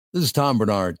This is Tom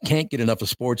Bernard. Can't get enough of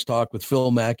sports talk with Phil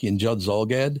Mackey and Judd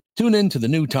Zolgad? Tune in to the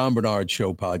new Tom Bernard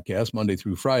Show podcast Monday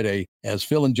through Friday as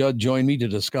Phil and Judd join me to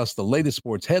discuss the latest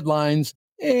sports headlines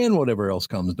and whatever else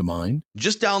comes to mind.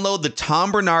 Just download the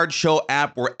Tom Bernard Show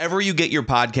app wherever you get your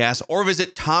podcasts or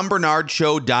visit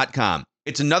tombernardshow.com.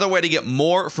 It's another way to get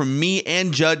more from me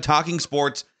and Judd talking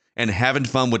sports and having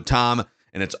fun with Tom,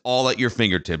 and it's all at your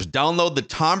fingertips. Download the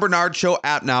Tom Bernard Show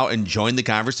app now and join the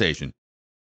conversation.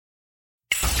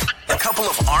 A couple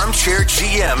of armchair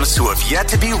GMs who have yet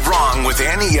to be wrong with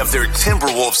any of their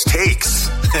Timberwolves takes.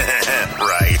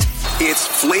 Right. It's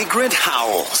Flagrant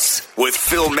Howls with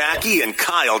Phil Mackey and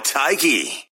Kyle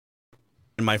Teige.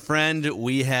 And my friend,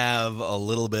 we have a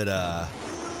little bit of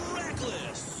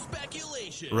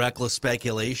reckless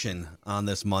speculation on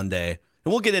this Monday.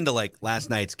 And we'll get into like last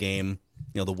night's game.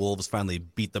 You know, the Wolves finally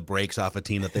beat the brakes off a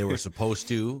team that they were supposed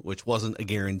to, which wasn't a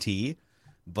guarantee.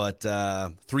 But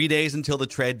 3 days until the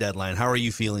trade deadline. How are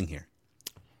you feeling here?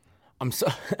 I'm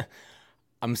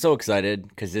so excited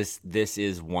because this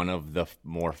is one of the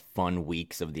more fun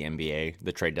weeks of the NBA,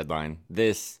 the trade deadline.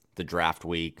 The draft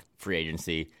week, free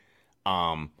agency.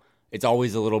 It's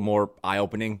always a little more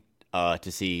eye-opening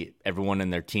to see everyone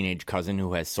and their teenage cousin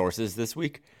who has sources this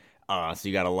week. So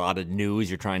you got a lot of news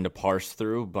you're trying to parse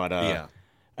through. But yeah.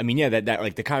 I mean, yeah, that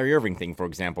like the Kyrie Irving thing, for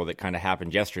example, that kind of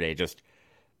happened yesterday. Just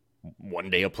one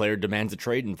day a player demands a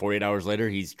trade, and 48 hours later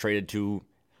he's traded to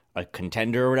a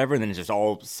contender or whatever, and then it's just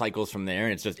all cycles from there.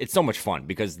 And it's so much fun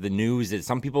because the news is,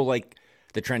 some people like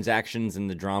the transactions and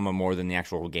the drama more than the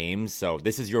actual games. So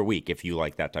this is your week if you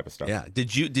like that type of stuff. Yeah.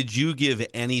 Did you give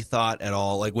any thought at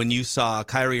all, like when you saw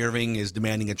Kyrie Irving is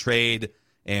demanding a trade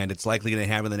and it's likely going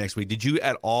to happen the next week, did you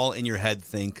at all in your head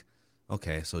think,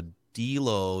 okay, so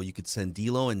D'Lo, you could send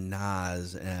D'Lo and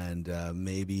Nas, and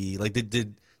maybe like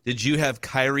did you have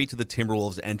Kyrie to the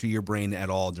Timberwolves enter your brain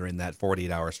at all during that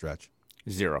 48-hour stretch?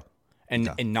 Zero. And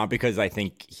not because I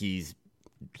think he's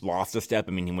lost a step.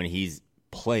 I mean, when he's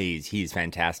plays, he's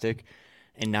fantastic.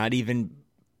 And not even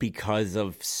because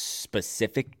of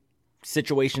specific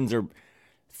situations or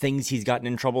things he's gotten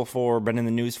in trouble for, been in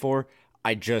the news for.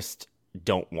 I just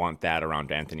don't want that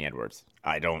around Anthony Edwards.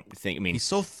 I don't think, I mean, he's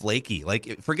so flaky.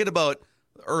 Like, forget about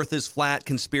Earth is flat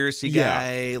conspiracy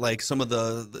guy, like some of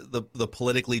the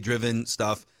politically driven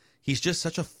stuff. He's just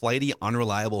such a flighty,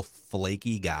 unreliable,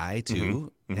 flaky guy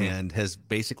too, and has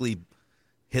basically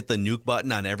hit the nuke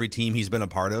button on every team he's been a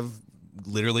part of,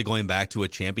 literally going back to a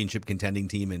championship contending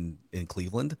team in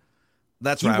Cleveland.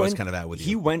 That's where I was kind of at with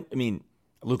you. I mean,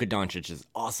 Luka Doncic is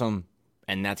awesome,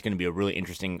 and that's going to be a really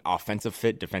interesting offensive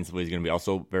fit. Defensively is going to be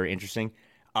also very interesting.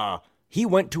 He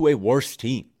went to a worse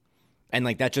team. And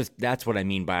like that's what I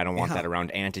mean by I don't want that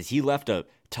around Ant, is he left a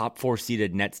top 4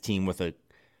 seeded Nets team with a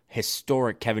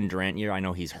historic Kevin Durant year. I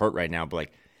know he's hurt right now, but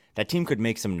like that team could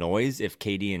make some noise if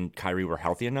KD and Kyrie were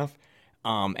healthy enough.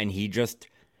 And he just,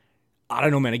 I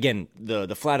don't know, man. Again,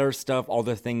 the flat earth stuff, all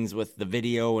the things with the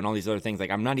video and all these other things,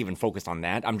 like I'm not even focused on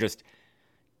that. I'm just,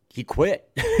 he quit.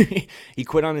 He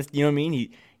quit on his, you know what I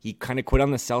mean? He kind of quit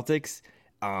on the Celtics.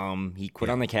 He quit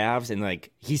on the Cavs, and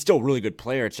like he's still a really good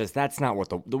player. It's just that's not what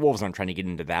the Wolves aren't trying to get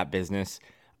into that business.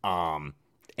 And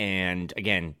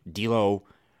again, D'Lo,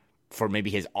 for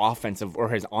maybe his offensive or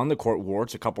his on the court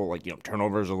warts, a couple like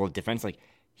turnovers, a little defense, like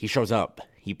he shows up,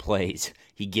 he plays,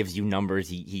 he gives you numbers,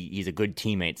 he's a good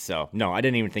teammate. So no, I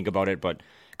didn't even think about it. But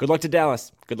good luck to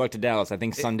Dallas. Good luck to Dallas. I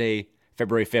think Sunday,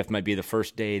 February 5th, might be the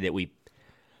first day that we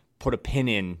put a pin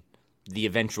in the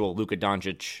eventual Luka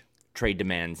Doncic trade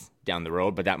demands down the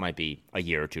road, but that might be a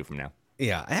year or two from now.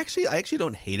 Yeah, I actually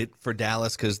don't hate it for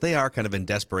Dallas because they are kind of in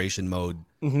desperation mode,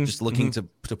 just looking to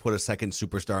put a second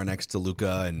superstar next to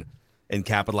Luka and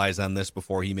capitalize on this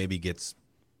before he maybe gets,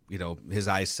 his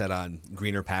eyes set on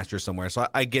greener pasture somewhere. So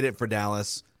I get it for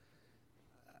Dallas.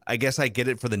 I guess I get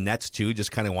it for the Nets too,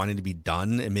 just kind of wanting to be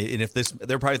done. And if this,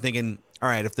 they're probably thinking, all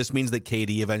right, if this means that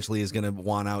KD eventually is going to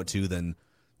want out too, then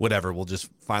whatever, we'll just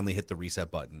finally hit the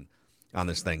reset button on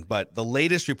this thing. But the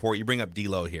latest report, you bring up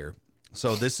D'Lo here.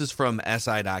 So this is from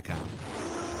SI.com.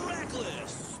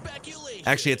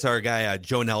 Actually, it's our guy,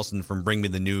 Joe Nelson from Bring Me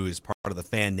the News, part of the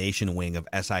Fan Nation wing of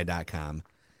SI.com.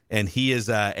 And he is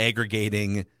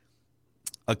aggregating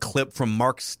a clip from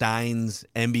Mark Stein's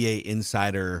NBA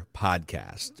Insider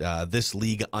podcast, This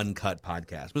League Uncut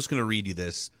podcast. I'm just going to read you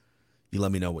this. You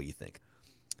let me know what you think.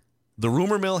 The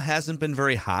rumor mill hasn't been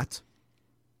very hot,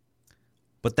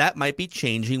 but that might be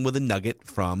changing with a nugget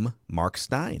from Mark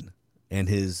Stein and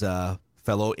his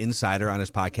fellow insider on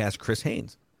his podcast, Chris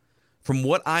Haynes. From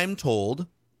what I'm told,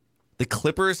 the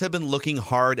Clippers have been looking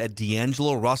hard at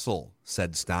D'Angelo Russell,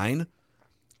 said Stein.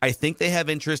 I think they have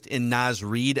interest in Naz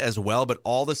Reid as well, but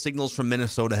all the signals from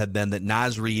Minnesota have been that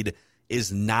Naz Reid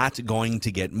is not going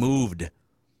to get moved.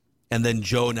 And then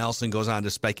Joe Nelson goes on to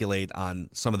speculate on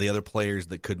some of the other players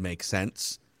that could make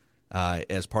sense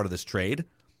as part of this trade.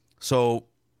 So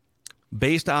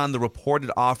based on the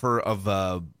reported offer of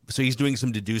so he's doing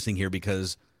some deducing here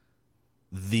because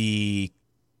the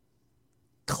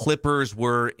Clippers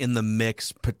were in the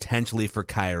mix potentially for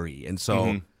Kyrie. And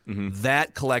so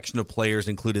that collection of players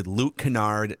included Luke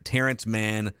Kennard, Terrence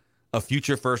Mann, a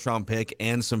future first-round pick,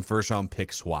 and some first-round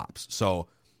pick swaps. So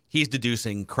he's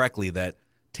deducing correctly that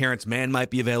Terrence Mann might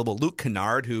be available. Luke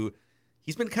Kennard, who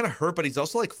he's been kind of hurt, but he's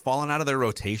also like fallen out of their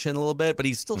rotation a little bit, but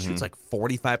he still shoots like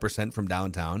 45% from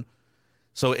downtown.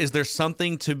 So is there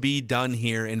something to be done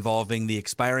here involving the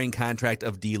expiring contract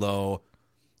of D'Lo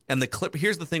and the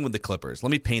Here's the thing with the Clippers.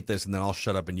 Let me paint this and then I'll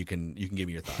shut up and you can give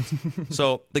me your thoughts.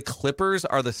 So the Clippers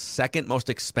are the second most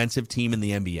expensive team in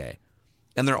the NBA.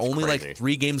 And they're only like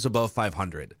 3 games above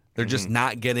 500. They're just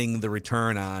not getting the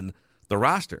return on the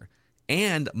roster.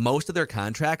 And most of their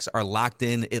contracts are locked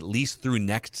in at least through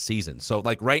next season. So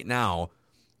like right now,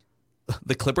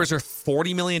 the Clippers are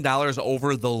 $40 million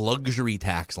over the luxury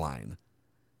tax line.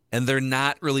 And they're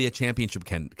not really a championship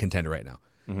contender right now.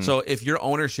 So if your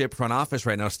ownership front office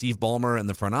right now, Steve Ballmer and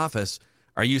the front office,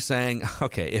 are you saying,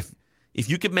 okay, if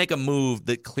you could make a move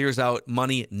that clears out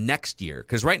money next year,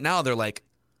 because right now they're like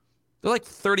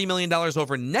 $30 million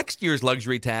over next year's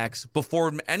luxury tax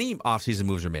before any offseason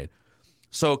moves are made.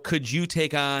 So could you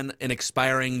take on an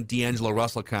expiring D'Angelo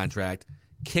Russell contract,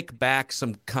 kick back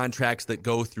some contracts that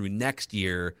go through next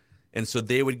year, and so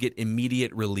they would get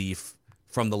immediate relief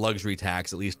from the luxury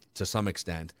tax, at least to some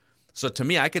extent? So to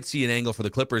me, I could see an angle for the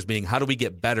Clippers being, how do we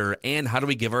get better and how do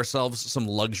we give ourselves some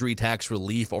luxury tax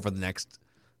relief over the next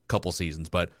couple seasons?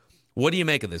 But what do you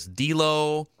make of this?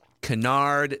 D'Lo,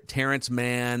 Kennard, Terrence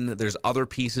Mann, there's other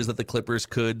pieces that the Clippers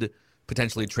could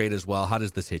potentially trade as well. How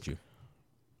does this hit you?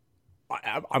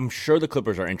 I'm sure the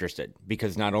Clippers are interested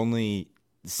because not only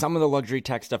some of the luxury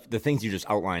tax stuff, the things you just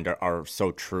outlined are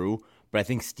so true, but I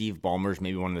think Steve Ballmer's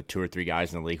maybe one of the 2 or 3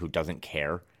 guys in the league who doesn't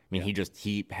care. I mean,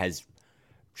 he has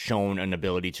shown an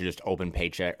ability to just open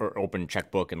paycheck or open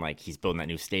checkbook, and like he's building that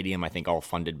new stadium, I think all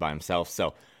funded by himself.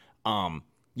 So,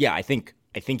 yeah, I think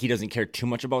he doesn't care too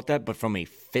much about that. But from a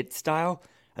fit style,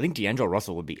 I think D'Angelo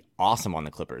Russell would be awesome on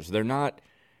the Clippers. They're not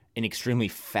an extremely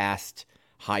fast,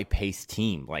 high-paced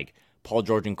team. Like Paul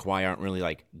George and Kawhi aren't really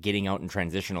like getting out in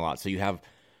transition a lot. So you have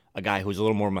a guy who's a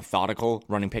little more methodical,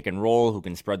 running pick and roll, who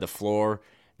can spread the floor.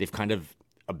 They've kind of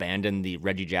abandoned the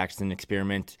Reggie Jackson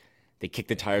experiment. They kicked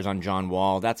the tires on John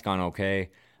Wall. That's gone okay.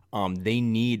 They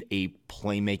need a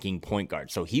playmaking point guard,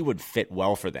 so he would fit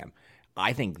well for them.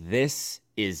 I think this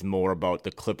is more about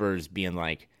the Clippers being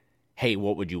like, hey,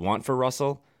 what would you want for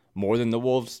Russell? More than the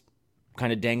Wolves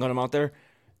kind of dangling him out there.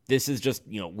 This is just,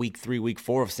 week 3, week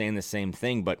 4 of saying the same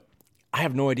thing, but I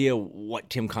have no idea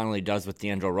what Tim Connolly does with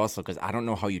D'Angelo Russell because I don't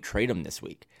know how you trade him this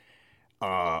week.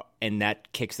 And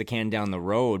that kicks the can down the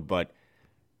road, but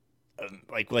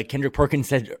like Kendrick Perkins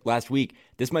said last week,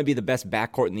 this might be the best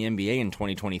backcourt in the NBA in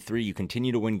 2023. You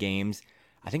continue to win games.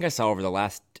 I think I saw over the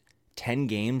last 10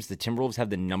 games, the Timberwolves have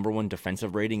the number 1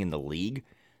 defensive rating in the league.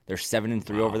 They're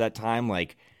 7-3 over that time.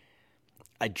 Like,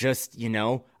 I just,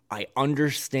 I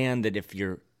understand that if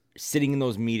you're sitting in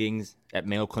those meetings at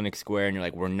Mayo Clinic Square and you're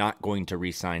like, we're not going to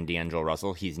re-sign D'Angelo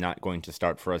Russell, he's not going to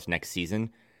start for us next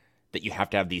season, that you have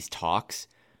to have these talks.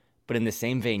 But in the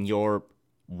same vein, you're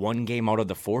 1 game out of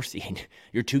the 4 seed.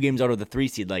 You're 2 games out of the 3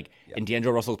 seed. And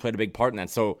D'Angelo Russell's played a big part in that.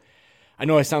 So I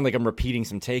know I sound like I'm repeating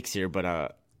some takes here,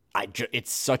 but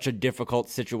it's such a difficult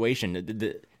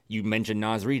situation. You mentioned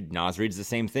Naz Reid. Naz Reid's the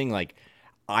same thing. Like,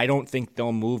 I don't think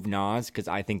they'll move Naz because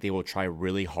I think they will try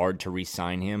really hard to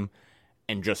re-sign him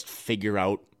and just figure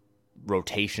out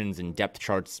rotations and depth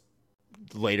charts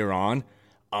later on.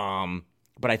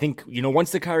 But I think,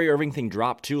 once the Kyrie Irving thing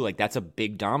dropped too, like that's a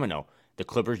big domino. The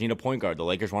Clippers need a point guard. The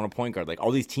Lakers want a point guard. Like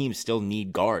all these teams still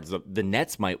need guards. The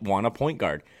Nets might want a point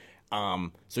guard.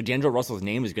 So D'Angelo Russell's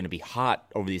name is going to be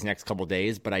hot over these next couple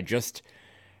days. But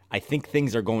I think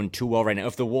things are going too well right now.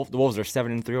 If the Wolves are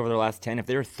 7-3 over their last 10, if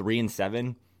they're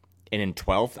 3-7 and in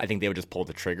 12th, I think they would just pull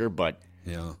the trigger. But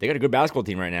yeah, they got a good basketball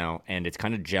team right now, and it's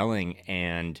kind of gelling.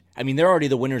 And I mean, they're already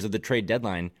the winners of the trade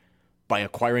deadline by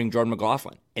acquiring Jordan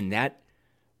McLaughlin, and that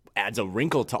adds a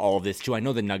wrinkle to all of this too. I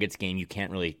know the Nuggets game you can't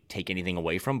really take anything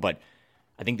away from, but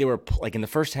I think they were like in the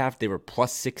first half they were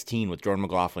plus 16 with Jordan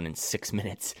McLaughlin in 6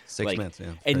 minutes. 6 minutes,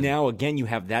 yeah. And now again you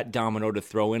have that domino to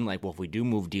throw in. Like, well, if we do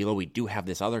move D'Lo, we do have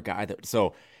this other guy.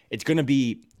 So it's going to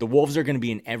be the Wolves are going to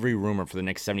be in every rumor for the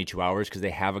next 72 hours because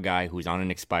they have a guy who's on an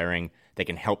expiring that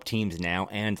can help teams now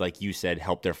and, like you said,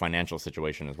 help their financial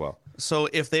situation as well. So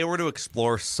if they were to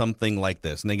explore something like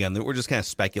this, and again, we're just kind of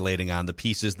speculating on the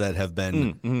pieces that have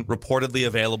been reportedly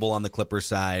available on the Clippers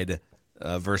side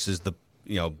versus the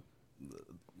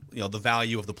the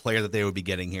value of the player that they would be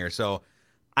getting here. So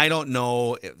I don't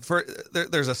know.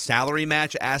 There's a salary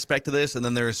match aspect to this, and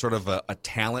then there's sort of a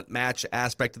talent match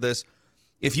aspect to this.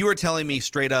 If you were telling me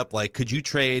straight up, like, could you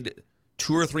trade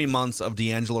 2 or 3 months of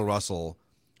D'Angelo Russell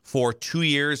for 2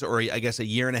 years, or I guess a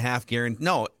year and a half guarantee?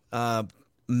 No,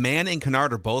 Mann and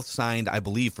Kennard are both signed, I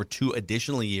believe, for 2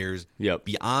 additional years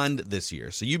beyond this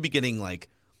year. So you'd be getting like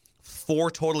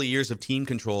 4 total years of team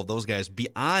control of those guys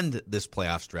beyond this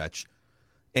playoff stretch.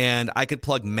 And I could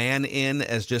plug Mann in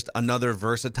as just another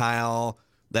versatile.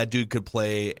 That dude could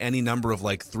play any number of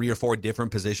like 3 or 4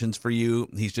 different positions for you.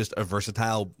 He's just a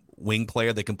versatile wing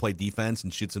player that can play defense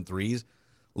and shoot some threes.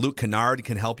 Luke Kennard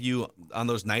can help you on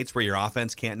those nights where your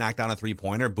offense can't knock down a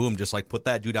three-pointer. Boom, just like put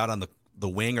that dude out on the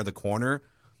wing or the corner.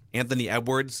 Anthony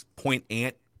Edwards, point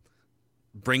ant,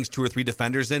 brings 2 or 3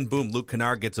 defenders in. Boom, Luke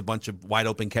Kennard gets a bunch of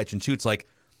wide-open catch and shoots. Like,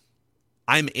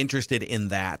 I'm interested in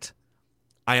that.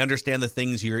 I understand the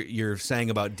things you're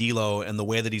saying about D'Lo and the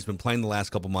way that he's been playing the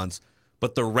last couple months,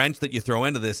 but the wrench that you throw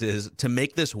into this is to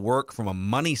make this work from a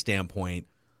money standpoint.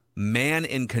 Mann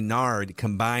and Kennard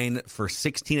combine for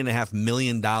 $16.5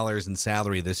 million in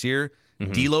salary this year.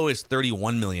 Mm-hmm. D'Lo is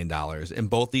 $31 million, and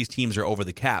both these teams are over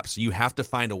the cap. So you have to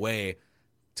find a way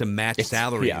to match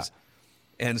salaries. Yeah.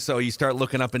 And so you start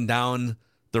looking up and down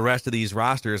the rest of these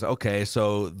rosters. Okay,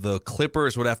 so the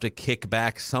Clippers would have to kick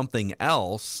back something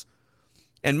else.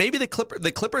 And maybe the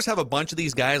Clippers have a bunch of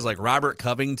these guys like Robert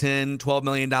Covington, $12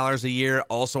 million a year,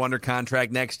 also under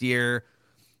contract next year.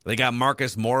 They got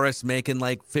Marcus Morris making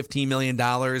like $15 million,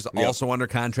 also under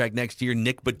contract next year.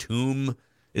 Nick Batum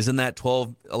is in that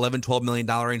 $12 million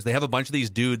range. They have a bunch of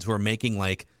these dudes who are making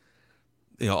like,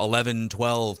 $11,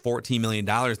 $12, $14 million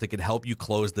that could help you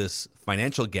close this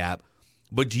financial gap.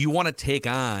 But do you want to take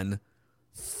on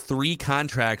 3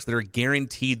 contracts that are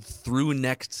guaranteed through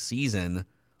next season,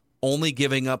 only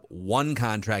giving up 1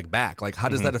 contract back? Like, how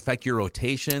does that affect your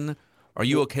rotation? Are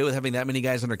you okay with having that many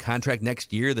guys under contract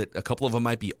next year that a couple of them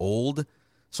might be old?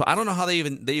 So I don't know how they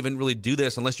even really do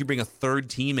this unless you bring a third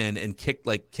team in and kick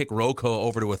Rocco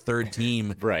over to a third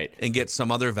team right, and get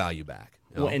some other value back.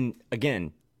 Well, and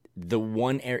again,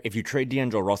 if you trade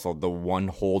D'Angelo Russell, the one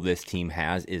hole this team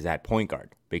has is at point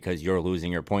guard because you're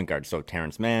losing your point guard. So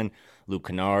Terrence Mann, Luke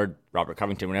Kennard, Robert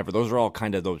Covington, whatever, those are all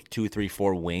kind of those 2, 3,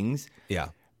 4 wings. Yeah.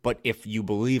 But if you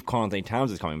believe Karl-Anthony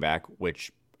Towns is coming back, which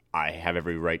I have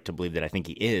every right to believe that I think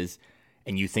he is,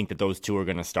 and you think that those 2 are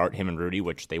going to start, him and Rudy,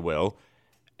 which they will,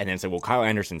 and then say, well, Kyle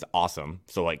Anderson's awesome,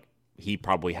 so like he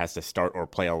probably has to start or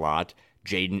play a lot.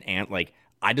 Jaden Ant, like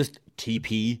I just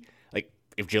TP, like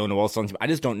if Jalen Noel's on, I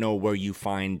just don't know where you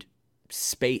find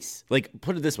space. Like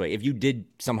put it this way, if you did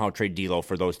somehow trade D'Lo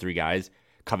for those 3 guys,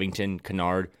 Covington,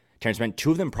 Kennard, Terrence Mann,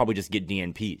 2 of them probably just get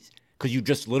DNPs. Because you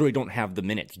just literally don't have the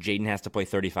minutes. Jaden has to play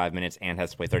 35 minutes and has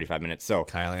to play 35 minutes. So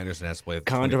Kyle Anderson has to play.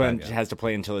 Has to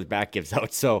play until his back gives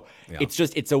out. So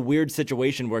it's a weird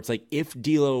situation where it's like if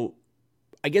D'Lo,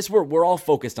 I guess we're all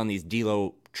focused on these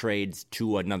D'Lo trades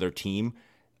to another team.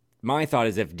 My thought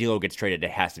is if D'Lo gets traded, it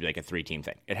has to be like a 3-team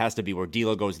thing. It has to be where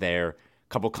D'Lo goes there, a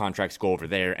couple contracts go over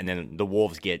there, and then the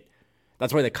Wolves get.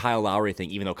 That's why the Kyle Lowry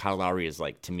thing, even though Kyle Lowry is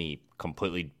like to me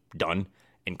completely done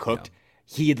and cooked,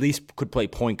 he at least could play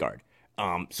point guard.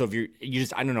 So if you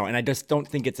just, I don't know. And I just don't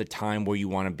think it's a time where you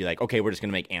want to be like, okay, we're just going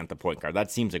to make Ant the point guard.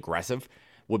 That seems aggressive.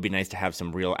 Would be nice to have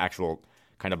some real actual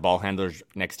kind of ball handlers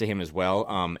next to him as well.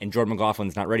 And Jordan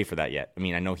McLaughlin's not ready for that yet. I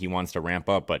mean, I know he wants to ramp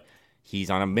up, but he's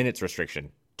on a minutes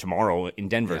restriction tomorrow in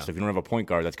Denver. So if you don't have a point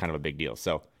guard, that's kind of a big deal.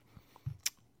 So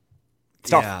it's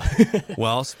tough. Yeah.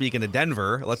 Well, speaking of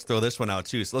Denver, let's throw this one out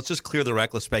too. So let's just clear the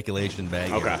reckless speculation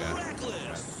bag. Okay.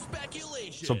 Reckless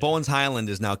speculation. So Bowens Highland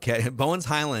is now Bowens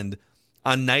Highland.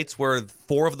 On nights where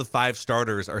 4 of the 5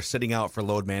 starters are sitting out for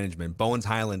load management, Bowens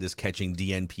Highland is catching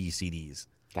DNP CDs.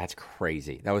 That's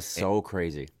crazy. That was so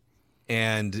crazy.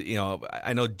 And,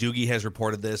 I know Doogie has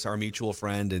reported this, our mutual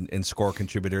friend and score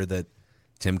contributor, that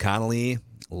Tim Connolly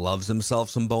loves himself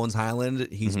some Bowens Highland.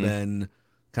 He's been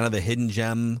kind of a hidden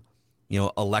gem,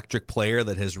 electric player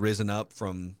that has risen up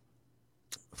from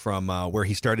where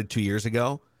he started 2 years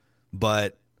ago.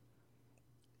 But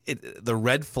the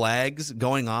red flags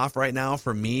going off right now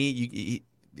for me, he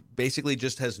basically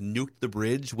just has nuked the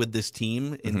bridge with this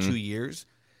team in 2 years.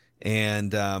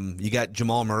 And you got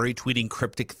Jamal Murray tweeting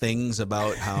cryptic things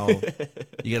about how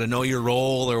you got to know your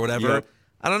role or whatever.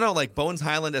 I don't know. Like Bones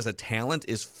Hyland as a talent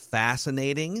is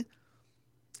fascinating.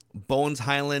 Bones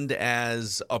Hyland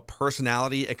as a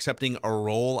personality accepting a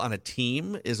role on a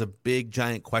team is a big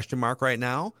giant question mark right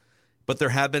now. But there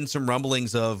have been some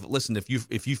rumblings of, listen, if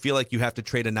you feel like you have to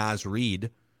trade a Naz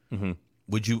Reid,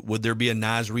 would there be a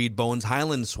Naz Reid Bones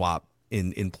Hyland swap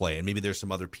in play? And maybe there's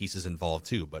some other pieces involved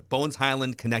too. But Bones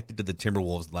Hyland connected to the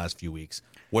Timberwolves the last few weeks.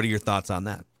 What are your thoughts on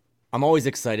that? I'm always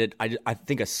excited. I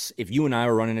think if you and I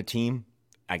were running a team,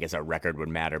 I guess our record would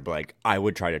matter, but like I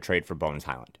would try to trade for Bones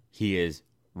Hyland. He is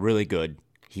really good.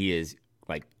 He is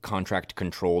like contract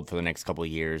controlled for the next couple of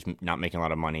years, not making a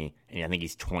lot of money, and I think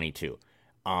he's 22.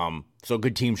 So a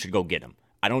good team should go get him.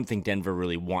 I don't think Denver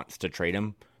really wants to trade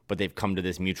him, but they've come to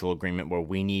this mutual agreement where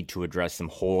we need to address some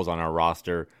holes on our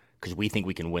roster because we think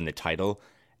we can win the title,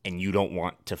 and you don't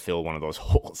want to fill one of those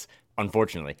holes,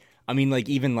 unfortunately. I mean, like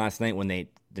even last night when the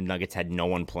Nuggets had no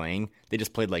one playing, they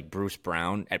just played like Bruce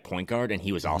Brown at point guard, and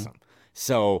he was awesome.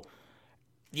 So,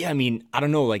 yeah, I mean, I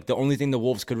don't know. Like the only thing the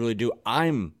Wolves could really do,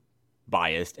 I'm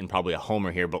biased and probably a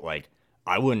homer here, but like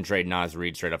I wouldn't trade Naz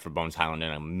Reid straight up for Bones Hyland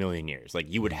in a million years.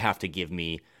 Like you would have to give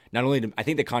me not only I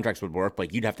think the contracts would work,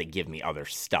 but you'd have to give me other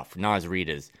stuff. Naz Reid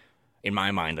is, in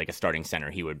my mind, like a starting center.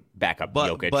 He would back up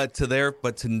Jokic. But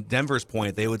to Denver's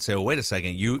point, they would say, well, wait a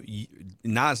second,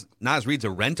 Naz Reid's a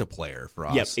rent-a-player for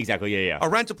us. Yep, exactly. Yeah. A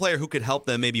rent-a-player who could help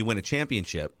them maybe win a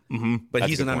championship. But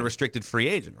he's an unrestricted free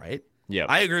agent, right? Yeah.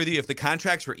 I agree with you. If the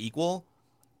contracts were equal,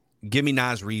 give me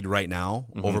Naz Reid right now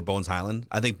over Bones Hyland.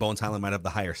 I think Bones Hyland might have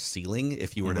the higher ceiling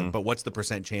if you were to. But what's the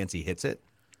 % chance he hits it?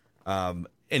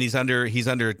 And he's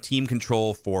under team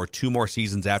control for 2 more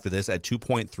seasons after this at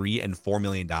 $2.3 and $4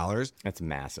 million. That's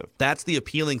massive. That's the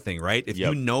appealing thing, right? If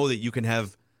you know that you can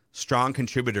have strong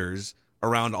contributors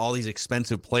around all these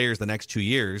expensive players the next 2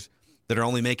 years that are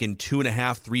only making $2.5,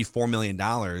 $3, $4 million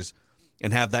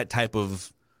and have that type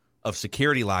of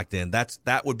security locked in,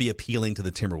 that would be appealing to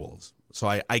the Timberwolves. So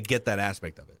I get that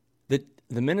aspect of it.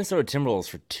 The Minnesota Timberwolves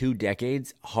for 2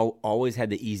 decades always had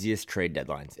the easiest trade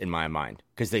deadlines in my mind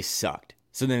because they sucked.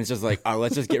 So then it's just like,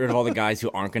 let's just get rid of all the guys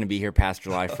who aren't going to be here past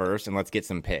July 1st and let's get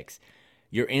some picks.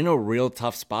 You're in a real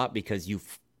tough spot because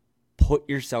you've put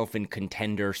yourself in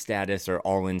contender status or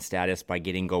all-in status by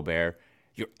getting Gobert.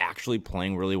 You're actually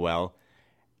playing really well.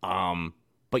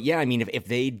 But yeah, I mean, if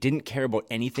they didn't care about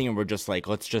anything and were just like,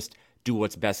 let's just do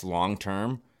what's best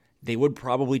long-term, they would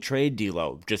probably trade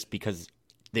D'Lo just because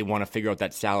they want to figure out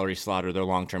that salary slot or their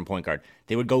long-term point guard.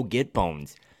 They would go get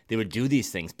Bones. They would do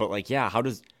these things. But like, yeah, how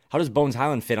does Bones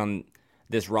Hyland fit on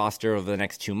this roster over the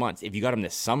next 2 months? If you got him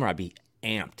this summer, I'd be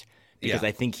amped because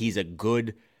I think he's a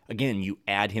good, again, you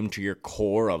add him to your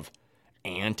core of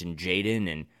Ant and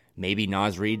Jaden and maybe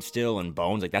Naz Reid still and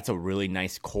Bones. Like that's a really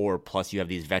nice core. Plus you have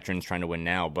these veterans trying to win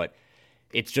now, but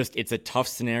it's a tough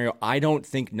scenario. I don't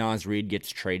think Naz Reid gets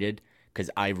traded because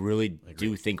I really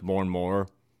do think more and more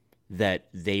that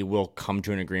they will come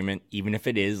to an agreement, even if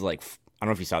it is like, I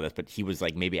don't know if you saw this, but he was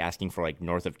like maybe asking for like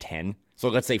north of 10. So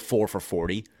let's say 4 for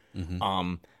 40.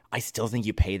 I still think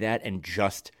you pay that and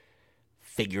just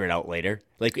figure it out later.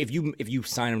 Like if you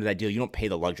sign him to that deal, you don't pay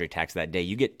the luxury tax that day.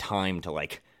 You get time to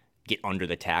like get under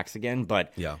the tax again.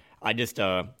 But I just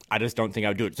don't think I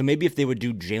would do it. So maybe if they would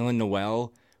do Jalen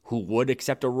Noel, who would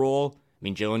accept a role. I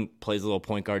mean, Jalen plays a little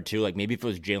point guard too. Like maybe if it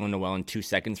was Jalen Noel in 2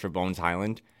 seconds for Bones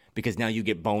Hyland, because now you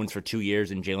get Bones for 2 years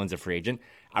and Jalen's a free agent.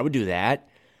 I would do that.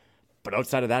 But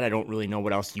outside of that, I don't really know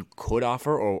what else you could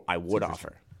offer or I would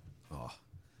offer. Oh,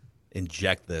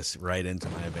 inject this right into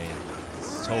my vein.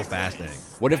 It's so fascinating.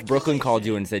 What if Brooklyn called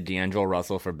you and said D'Angelo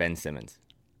Russell for Ben Simmons?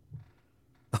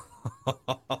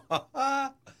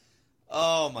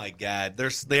 Oh, my God.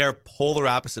 They are polar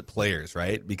opposite players,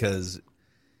 right? Because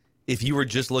if you were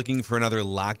just looking for another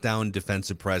lockdown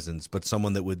defensive presence, but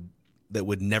someone that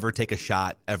would never take a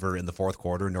shot ever in the fourth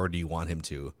quarter, nor do you want him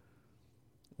to,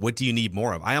 what do you need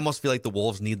more of? I almost feel like the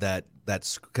Wolves need that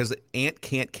because Ant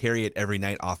can't carry it every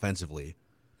night offensively.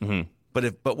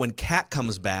 But when Cat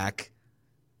comes back,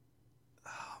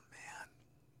 oh man,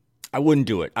 I wouldn't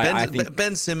do it. I think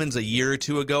Ben Simmons a year or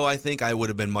two ago, I think I would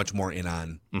have been much more in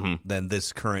on than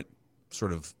this current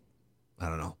sort of, I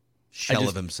don't know, shell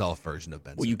of himself version of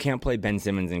Ben Simmons. Well, you can't play Ben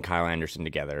Simmons and Kyle Anderson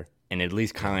together, and at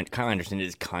least Kyle Anderson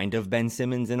is kind of Ben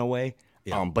Simmons in a way,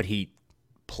 but he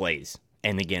plays.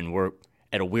 And again, we're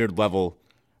at a weird level.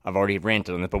 I've already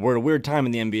ranted on it, but we're at a weird time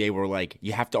in the NBA where like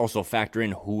you have to also factor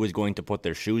in who is going to put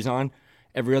their shoes on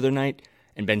every other night,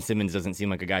 and Ben Simmons doesn't seem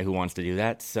like a guy who wants to do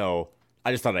that. So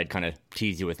I just thought I'd kind of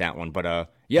tease you with that one. But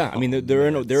yeah, I mean they're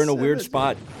in a weird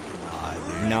spot.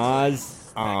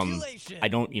 Nas, I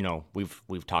don't,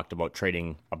 we've talked about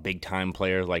trading a big time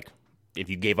player like if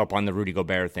you gave up on the Rudy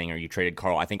Gobert thing or you traded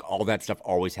Carl, I think all that stuff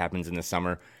always happens in the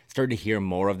summer. Started to hear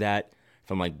more of that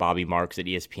from like Bobby Marks at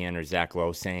ESPN or Zach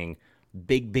Lowe saying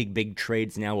big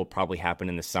trades now will probably happen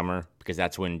in the summer because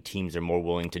that's when teams are more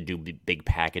willing to do big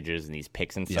packages and these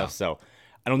picks and stuff. So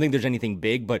I don't think there's anything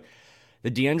big, but the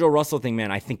D'Angelo Russell thing,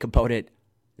 man, I think about it.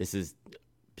 This is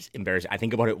embarrassing. I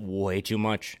think about it way too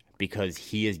much because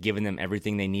he has given them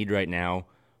everything they need right now.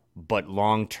 But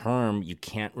long term, you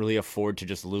can't really afford to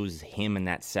just lose him in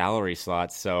that salary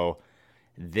slot. So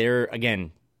they're,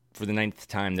 again, for the 9th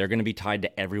time, they're going to be tied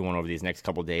to everyone over these next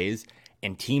couple days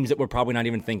and teams that we're probably not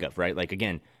even think of, right? Like,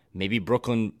 again, maybe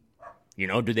Brooklyn,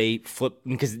 do they flip?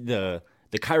 Because the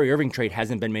Kyrie Irving trade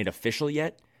hasn't been made official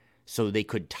yet, so they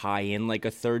could tie in like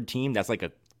a third team. That's like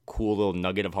a cool little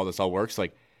nugget of how this all works.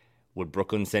 Like, would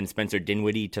Brooklyn send Spencer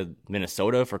Dinwiddie to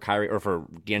Minnesota for Kyrie or for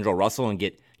D'Angelo Russell and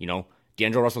get,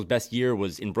 D'Angelo Russell's best year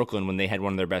was in Brooklyn when they had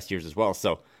one of their best years as well.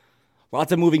 So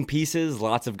lots of moving pieces.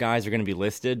 Lots of guys are going to be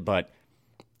listed, but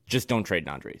just don't trade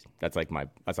Andres. That's like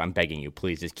I'm begging you,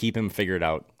 please just keep him figured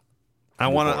out. I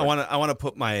want to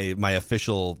put my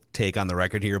official take on the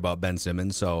record here about Ben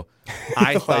Simmons. So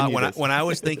I thought when I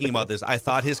was thinking about this, I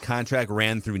thought his contract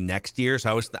ran through next year.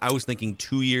 So I was thinking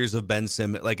 2 years of Ben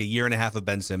Simmons, like a year and a half of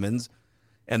Ben Simmons,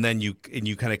 and then you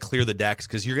kind of clear the decks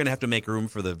because you're going to have to make room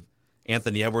for the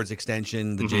Anthony Edwards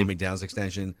extension, the Jay McDaniels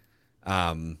extension.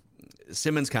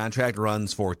 Simmons' contract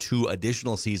runs for 2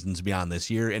 additional seasons beyond this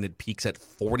year, and it peaks at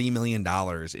 $40 million in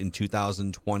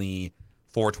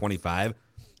 2024-25.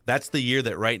 That's the year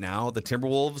that right now the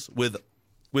Timberwolves,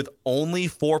 with only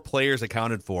 4 players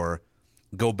accounted for,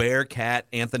 Gobert, Cat,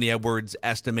 Anthony Edwards,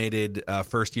 estimated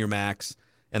first-year max,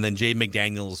 and then Jay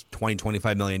McDaniels,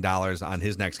 $25 million on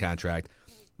his next contract.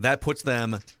 That puts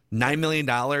them $9 million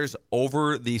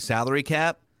over the salary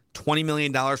cap, $20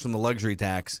 million from the luxury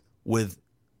tax, with,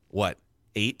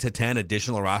 8 to 10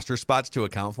 additional roster spots to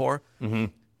account for? Mm-hmm.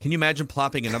 Can you imagine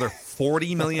plopping another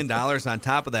 $40 million on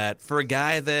top of that for a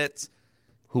guy that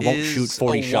who won't shoot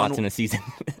 40 shots in a season?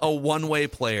 A one-way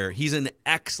player. He's an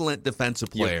excellent defensive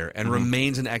player and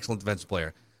remains an excellent defensive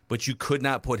player. But you could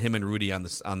not put him and Rudy on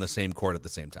the same court at the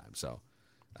same time. So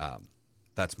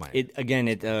that's my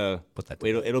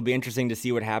it'll be interesting to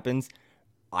see what happens.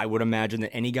 I would imagine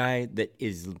that any guy that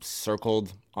is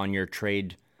circled on your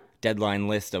trade deadline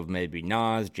list of maybe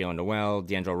Nas, Jalen Noel,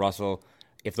 D'Angelo Russell,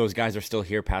 if those guys are still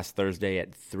here past Thursday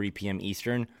at 3 p.m.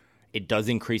 Eastern, it does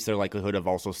increase their likelihood of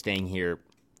also staying here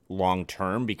long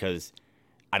term because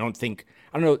I don't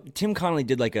know, Tim Connolly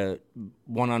did like a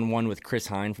one-on-one with Chris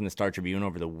Hine from the Star Tribune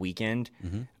over the weekend,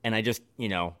 and I just,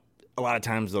 a lot of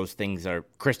times those things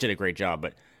Chris did a great job,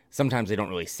 but sometimes they don't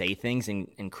really say things,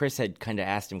 and Chris had kind of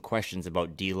asked him questions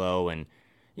about D'Lo, and,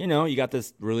 you got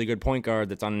this really good point guard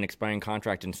that's on an expiring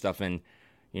contract and stuff, and,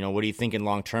 what are you thinking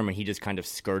long term? And he just kind of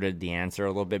skirted the answer a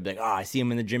little bit, like, I see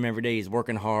him in the gym every day, he's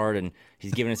working hard, and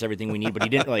he's giving us everything we need, but he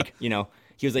didn't,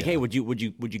 he was like, hey, would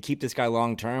you keep this guy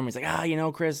long term? He's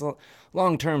like, Chris,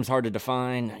 long term's hard to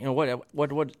define. What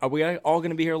are we all going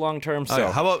to be here long term?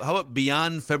 So how about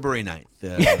beyond February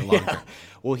 9th? Long term?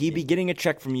 Well, he'd be getting a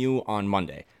check from you on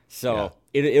Monday, so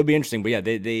it'll be interesting. But yeah,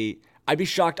 I'd be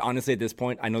shocked honestly at this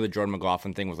point. I know the Jordan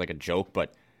McLaughlin thing was like a joke,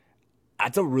 but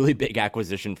that's a really big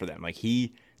acquisition for them. Like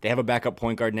they have a backup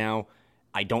point guard now.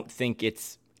 I don't think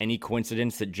it's any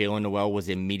coincidence that Jalen Noel was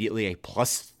immediately a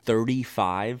plus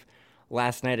 35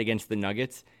 last night against the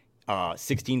Nuggets.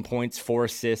 16 points, 4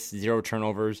 assists, 0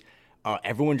 turnovers.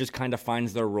 Everyone just kind of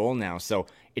finds their role now. So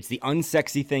it's the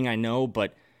unsexy thing, I know,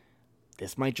 but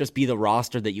this might just be the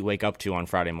roster that you wake up to on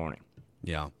Friday morning.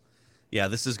 Yeah. Yeah,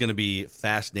 this is going to be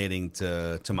fascinating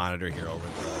to monitor here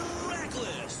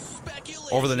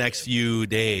over the next few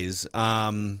days.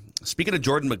 Speaking of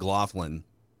Jordan McLaughlin,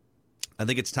 I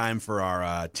think it's time for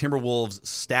our Timberwolves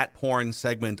stat porn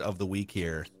segment of the week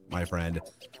here, my friend.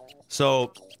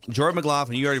 So, Jordan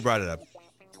McLaughlin, you already brought it up.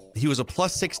 He was a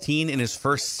plus 16 in his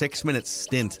first 6-minute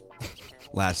stint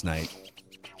last night.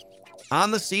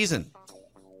 On the season,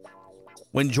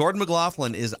 when Jordan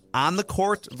McLaughlin is on the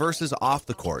court versus off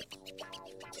the court,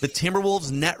 the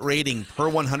Timberwolves' net rating per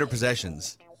 100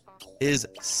 possessions is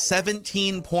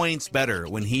 17 points better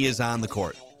when he is on the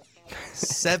court.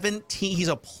 17. He's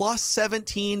a plus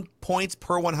 17 points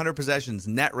per 100 possessions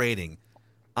net rating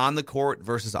on the court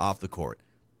versus off the court.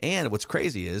 And what's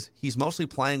crazy is he's mostly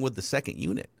playing with the second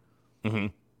unit. Mm-hmm.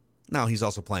 Now he's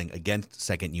also playing against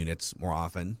second units more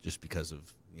often, just because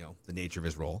of the nature of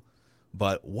his role.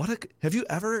 But have you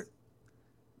ever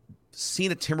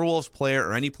seen a Timberwolves player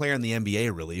or any player in the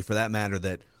NBA, really, for that matter,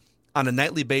 that on a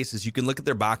nightly basis, you can look at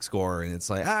their box score, and it's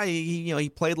like, he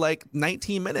played like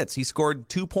 19 minutes. He scored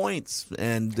 2 points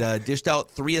and dished out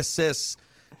 3 assists,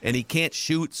 and he can't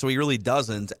shoot, so he really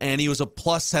doesn't. And he was a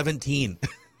plus 17.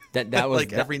 That was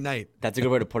like every night. That's a good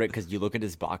way to put it, because you look at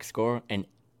his box score, and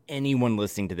anyone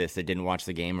listening to this that didn't watch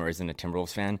the game or isn't a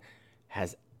Timberwolves fan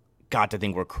has got to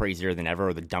think we're crazier than ever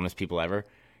or the dumbest people ever,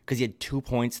 because he had 2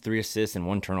 points, 3 assists, and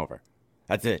 1 turnover.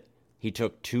 That's it. He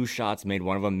took 2 shots, made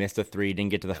one of them, missed a 3,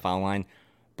 didn't get to the foul line.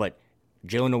 But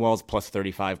Jalen Noel's plus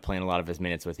 35, playing a lot of his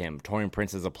minutes with him. Taurean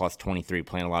Prince is a plus 23,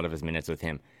 playing a lot of his minutes with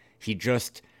him. He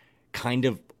just kind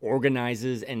of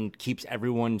organizes and keeps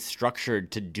everyone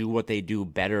structured to do what they do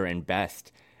better and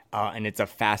best. And it's a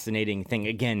fascinating thing.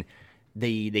 Again,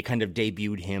 they kind of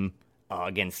debuted him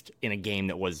in a game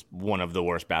that was one of the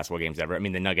worst basketball games ever. I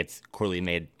mean, the Nuggets clearly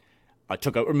made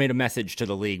a message to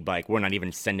the league, like, we're not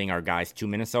even sending our guys to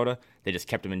Minnesota. They just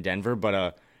kept them in Denver.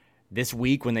 But this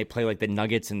week, when they play like the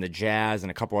Nuggets and the Jazz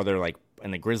and a couple other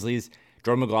and the Grizzlies,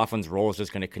 Jordan McLaughlin's role is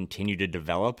just going to continue to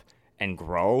develop and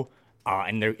grow.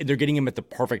 And they're getting him at the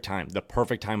perfect time. The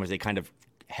perfect time as they kind of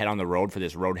head on the road for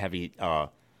this road heavy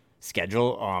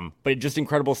schedule. But just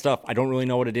incredible stuff. I don't really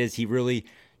know what it is. He really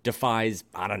defies,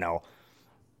 I don't know,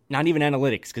 not even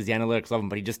analytics, because the analytics love him,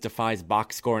 but he just defies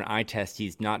box score and eye test.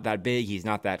 He's not that big. He's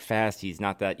not that fast. He's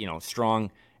not that, strong.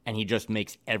 And he just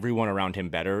makes everyone around him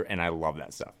better. And I love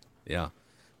that stuff. Yeah.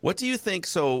 What do you think?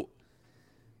 So,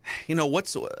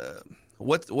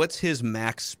 what's his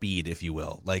max speed, if you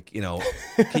will? Like,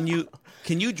 can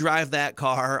you drive that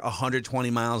car 120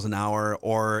 miles an hour,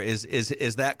 or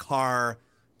is that car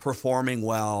performing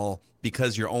well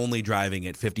because you're only driving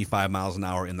at 55 miles an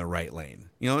hour in the right lane?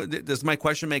 Does my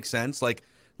question make sense? Like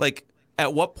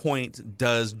at what point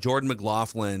does Jordan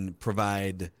McLaughlin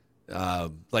provide,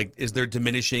 is there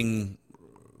diminishing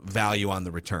value on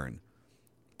the return?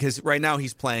 Because right now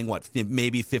he's playing,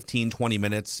 maybe 15, 20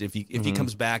 minutes. If he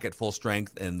comes back at full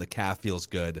strength and the calf feels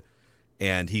good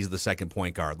and he's the second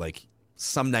point guard, like,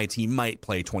 some nights he might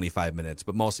play 25 minutes,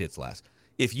 but mostly it's less.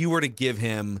 If you were to give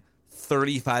him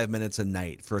 35 minutes a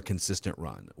night for a consistent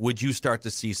run, would you start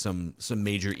to see some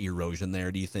major erosion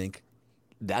there, do you think?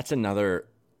 That's another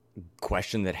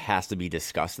question that has to be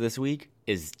discussed this week,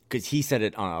 is because he said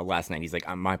it last night. He's like,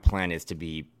 my plan is to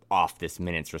be off this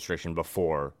minutes restriction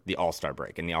before the All-Star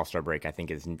break. And the All-Star break, I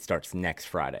think, starts next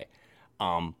Friday.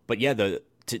 But yeah,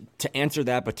 to answer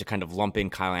that, but to kind of lump in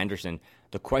Kyle Anderson,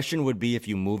 the question would be, if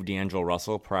you move D'Angelo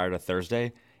Russell prior to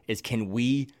Thursday, is can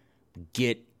we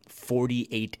get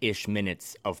 48-ish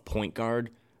minutes of point guard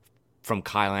from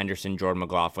Kyle Anderson, Jordan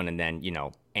McLaughlin, and then,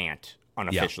 Ant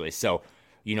unofficially. Yeah. So,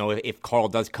 if Carl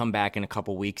does come back in a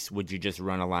couple weeks, would you just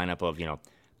run a lineup of,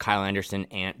 Kyle Anderson,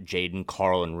 Ant, Jaden,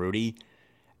 Carl, and Rudy?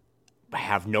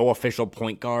 Have no official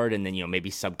point guard, and then, maybe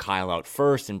sub Kyle out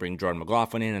first and bring Jordan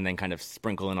McLaughlin in, and then kind of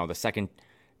sprinkle in all the second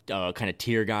kind of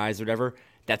tier guys or whatever.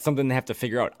 That's something they have to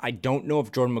figure out. I don't know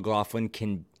if Jordan McLaughlin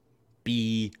can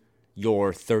be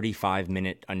your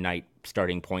 35-minute a night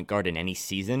starting point guard in any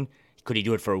season. Could he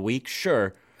do it for a week?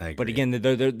 Sure. But again,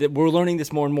 we're learning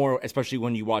this more and more, especially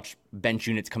when you watch bench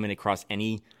units come in across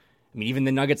even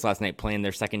the Nuggets last night playing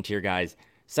their second-tier guys.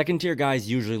 Second-tier guys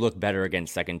usually look better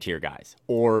against second-tier guys,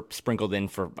 or sprinkled in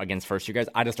against first-tier guys.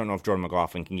 I just don't know if Jordan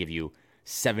McLaughlin can give you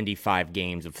 75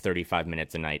 games of 35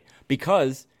 minutes a night,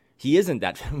 because he isn't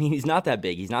that. He's not that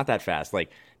big. He's not that fast.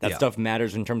 That stuff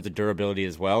matters in terms of durability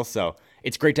as well. So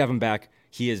it's great to have him back.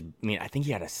 He is. I think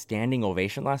he had a standing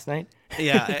ovation last night.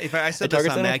 Yeah, if I said this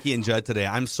on Mackey and Judd today,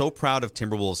 I'm so proud of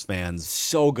Timberwolves fans.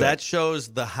 So good. That shows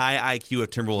the high IQ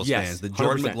of Timberwolves fans. That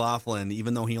Jordan 100%. McLaughlin,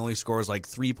 even though he only scores like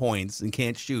 3 points and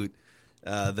can't shoot,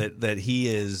 that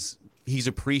he's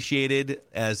appreciated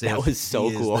as if was so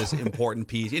he cool. is this important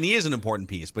piece, and he is an important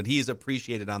piece, but he is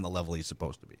appreciated on the level he's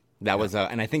supposed to be. That was,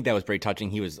 and I think that was very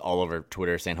touching. He was all over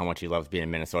Twitter saying how much he loves being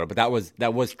in Minnesota. But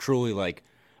that was truly like,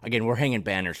 again, we're hanging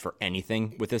banners for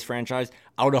anything with this franchise.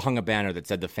 I would have hung a banner that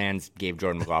said the fans gave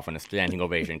Jordan McLaughlin a standing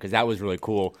ovation, because that was really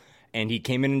cool. And he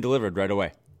came in and delivered right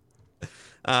away.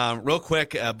 Real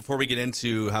quick, before we get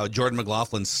into how Jordan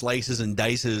McLaughlin slices and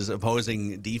dices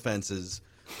opposing defenses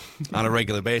on a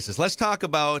regular basis, let's talk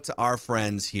about our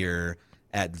friends here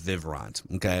at Vivrant.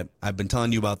 Okay, I've been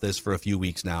telling you about this for a few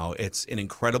weeks now. It's an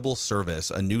incredible service,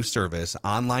 a new service,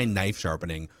 online knife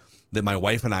sharpening, that my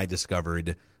wife and I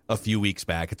discovered a few weeks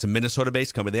back. It's a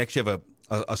Minnesota-based company. They actually have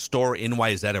a store in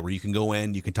Wayzata where you can go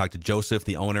in, you can talk to Joseph,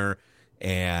 the owner,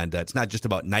 and it's not just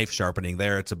about knife sharpening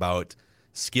there. It's about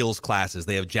skills classes.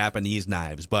 They have Japanese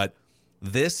knives, but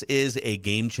This is a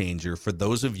game changer for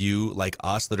those of you like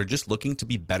us that are just looking to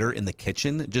be better in the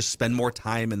kitchen, just spend more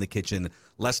time in the kitchen,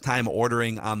 less time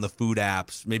ordering on the food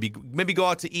apps, maybe go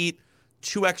out to eat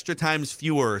 2 extra times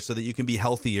fewer so that you can be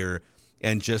healthier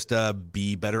and just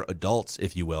be better adults,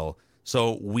 if you will.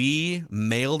 So we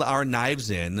mailed our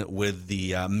knives in with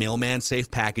the mailman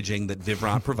safe packaging that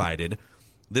Vivrant provided.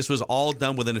 This was all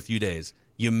done within a few days.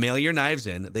 You mail your knives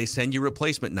in, they send you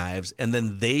replacement knives, and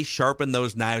then they sharpen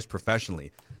those knives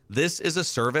professionally. This is a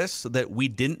service that we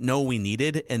didn't know we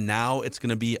needed, and now it's going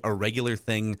to be a regular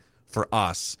thing for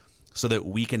us so that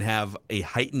we can have a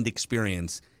heightened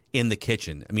experience in the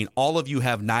kitchen. I mean, all of you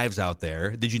have knives out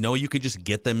there. Did you know you could just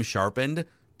get them sharpened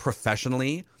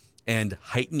professionally and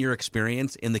heighten your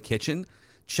experience in the kitchen?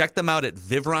 Check them out at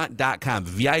Vivrant.com,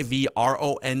 Vivront.com,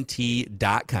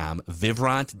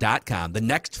 Vivrant.com. The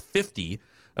next 50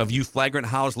 of you Flagrant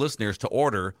Howls listeners to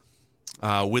order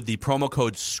with the promo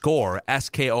code SCORE,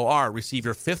 S-K-O-R, receive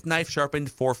your 5th knife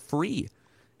sharpened for free.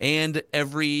 And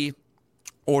every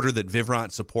order that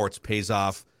Vivrant supports pays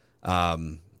off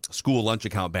school lunch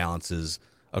account balances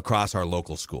across our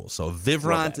local schools. So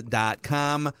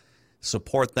Vivrant.com,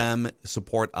 support them,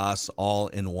 support us all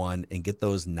in one, and get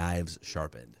those knives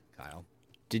sharpened. Kyle?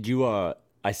 Did you,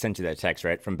 I sent you that text,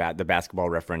 right, from the Basketball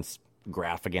Reference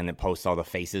graph again that posts all the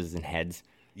faces and heads?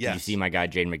 Yes. Did you see my guy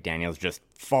Jaden McDaniels just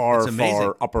far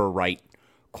upper right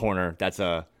corner? That's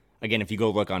again, if you go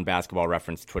look on Basketball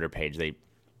Reference Twitter page, they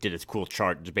did this cool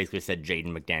chart that basically said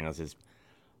Jaden McDaniels is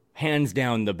hands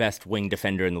down the best wing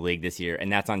defender in the league this year, and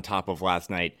that's on top of last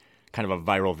night, kind of a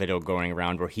viral video going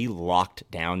around where he locked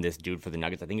down this dude for the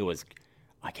Nuggets. I think it was,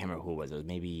 I can't remember who it was. It was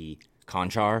maybe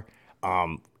Conchar.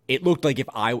 It looked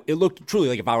truly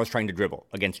like if I was trying to dribble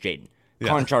against Jaden. Yeah.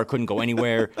 Conchar couldn't go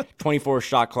anywhere. 24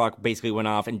 shot clock basically went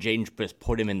off, and Jaden just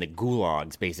put him in the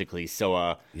gulags, basically.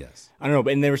 So, yes. I don't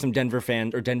know. And there were some Denver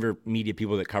fans or Denver media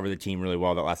people that cover the team really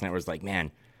well that last night was like,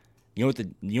 man, you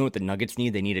know what the Nuggets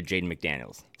need? They need a Jaden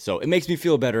McDaniels. So it makes me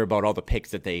feel better about all the picks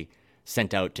that they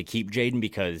sent out to keep Jaden,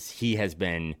 because he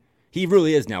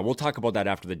really is now. We'll talk about that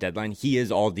after the deadline. He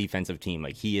is all defensive team.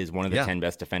 Like, he is one of the 10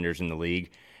 best defenders in the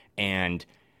league. And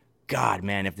God,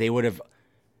 man, if they would have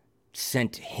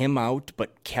sent him out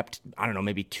but kept, I don't know,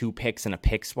 maybe 2 picks and a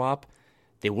pick swap,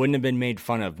 they wouldn't have been made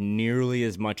fun of nearly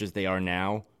as much as they are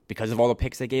now because of all the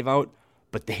picks they gave out,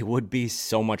 but they would be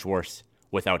so much worse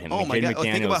without him. Oh, my God.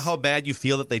 Think about how bad you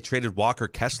feel that they traded Walker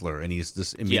Kessler, and he's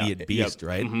this immediate beast,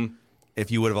 right? Mm-hmm. If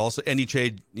you would have also, and he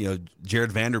traded,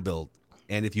 Jared Vanderbilt,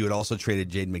 and if you had also traded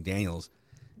Jaden McDaniels,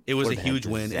 it was a huge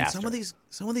win. And some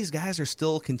of these guys are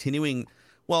still continuing.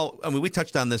 Well, I mean, we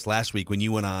touched on this last week when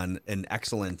you went on an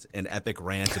excellent and epic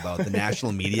rant about the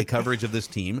national media coverage of this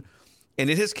team. And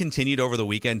it has continued over the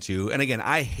weekend, too. And again,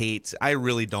 I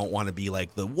really don't want to be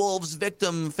like the Wolves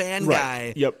victim fan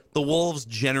guy. Yep. The Wolves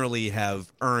generally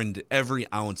have earned every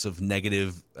ounce of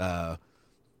negative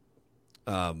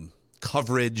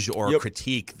coverage or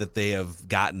critique that they have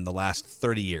gotten the last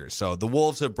 30 years. So the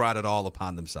Wolves have brought it all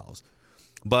upon themselves.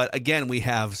 But again,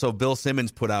 Bill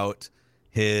Simmons put out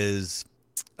his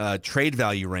trade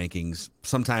value rankings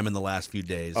sometime in the last few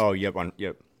days. Oh, yep.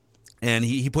 And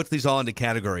he puts these all into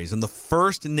categories. And the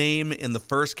first name in the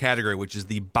first category, which is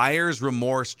the buyer's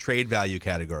remorse trade value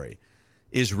category,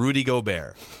 is Rudy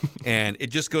Gobert. And it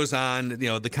just goes on,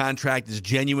 the contract is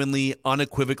genuinely,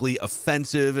 unequivocally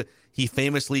offensive. He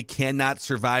famously cannot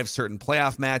survive certain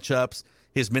playoff matchups.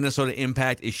 His Minnesota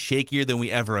impact is shakier than we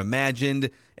ever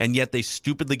imagined, and yet they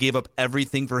stupidly gave up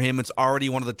everything for him. It's already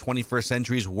one of the 21st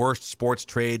century's worst sports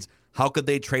trades. How could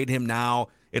they trade him now?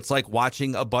 It's like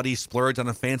watching a buddy splurge on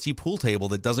a fancy pool table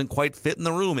that doesn't quite fit in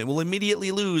the room. It will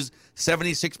immediately lose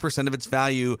 76% of its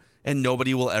value, and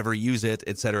nobody will ever use it,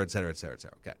 et cetera, et cetera, et cetera, et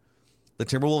cetera. Okay. The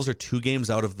Timberwolves are 2 games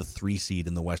out of the 3 seed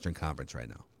in the Western Conference right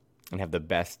now. And have the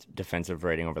best defensive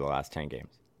rating over the last 10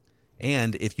 games.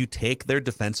 And if you take their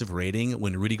defensive rating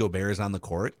when Rudy Gobert is on the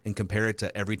court and compare it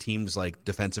to every team's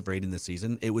defensive rating this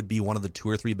season, it would be one of the 2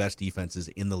 or 3 best defenses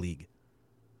in the league.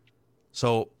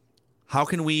 So how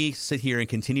can we sit here and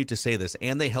continue to say this?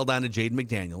 And they held on to Jaden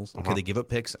McDaniels. Okay, they give up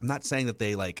picks. I'm not saying that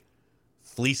they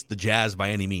fleeced the Jazz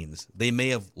by any means. They may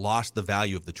have lost the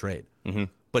value of the trade. Mm-hmm.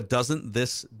 But doesn't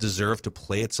this deserve to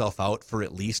play itself out for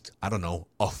at least, I don't know,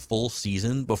 a full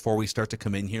season before we start to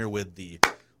come in here with the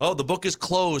book is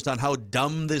closed on how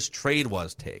dumb this trade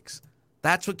was takes?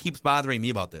 That's what keeps bothering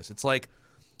me about this. It's like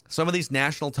some of these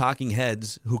national talking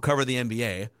heads who cover the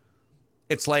NBA,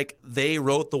 it's like they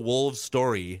wrote the Wolves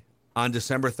story on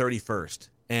December 31st,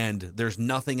 and there's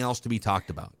nothing else to be talked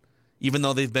about, even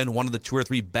though they've been one of the 2 or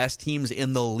 3 best teams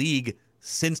in the league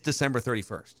since December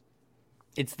 31st.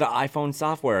 It's the iPhone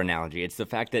software analogy. It's the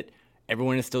fact that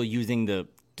everyone is still using the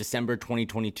December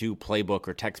 2022 playbook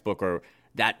or textbook or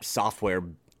that software,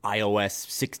 iOS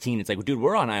 16. It's like, dude,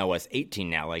 we're on iOS 18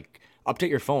 now. Like, update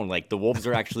your phone. Like, the Wolves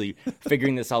are actually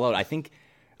figuring this all out. I think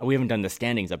we haven't done the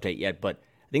standings update yet, but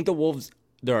I think the Wolves,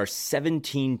 there are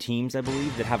 17 teams, I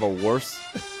believe, that have a worse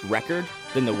record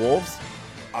than the Wolves.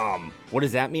 What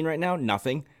does that mean right now?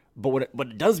 Nothing. But what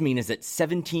it does mean is that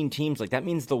 17 teams, like, that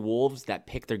means the Wolves, that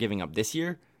pick they're giving up this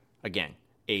year, again,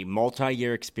 a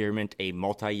multi-year experiment, a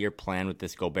multi-year plan with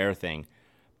this Gobert thing.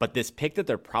 But this pick that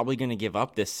they're probably going to give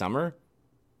up this summer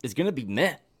is going to be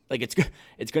meh. Like, it's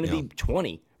going to be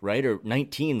 20, right? Or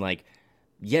 19. Like,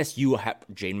 yes, you have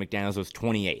Jaden McDaniels was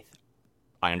 28th.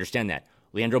 I understand that.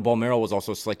 Leandro Bolmero was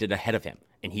also selected ahead of him,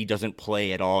 and he doesn't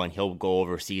play at all, and he'll go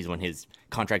overseas when his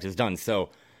contract is done. So,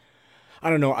 I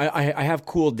don't know. I have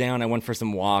cooled down. I went for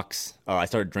some walks. I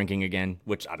started drinking again,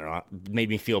 which, I don't know, made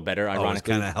me feel better,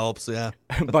 ironically. Kind of helps, yeah.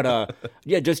 But,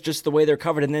 yeah, just the way they're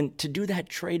covered. And then to do that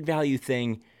trade value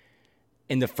thing,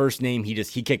 in the first name, he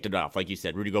kicked it off. Like you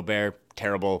said, Rudy Gobert,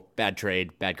 terrible, bad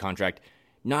trade, bad contract.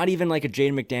 Not even like a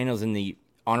Jaden McDaniels in the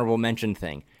honorable mention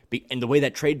thing. And the way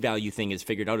that trade value thing is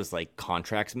figured out is like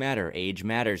contracts matter, age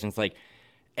matters. And it's like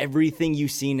everything you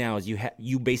see now is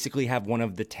you basically have one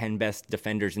of the 10 best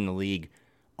defenders in the league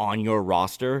on your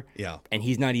roster. Yeah. And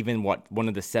he's not even one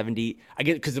of the 70. I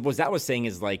get, because what that was saying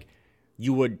is like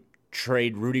you would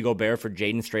trade Rudy Gobert for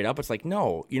Jaden straight up. It's like,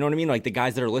 no, you know what I mean? Like the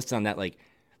guys that are listed on that, like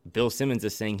Bill Simmons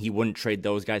is saying he wouldn't trade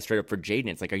those guys straight up for Jaden.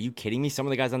 It's like, are you kidding me? Some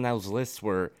of the guys on those lists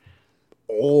were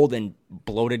old and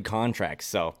bloated contracts.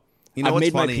 So I've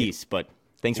made my peace, but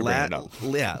thanks for bringing it up.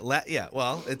 Yeah.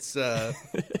 Well, it's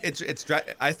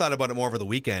I thought about it more over the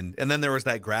weekend, and then there was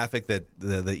that graphic that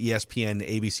the ESPN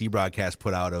ABC broadcast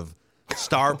put out of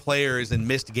star players and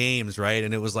missed games, right?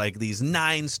 And it was like these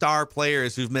 9 star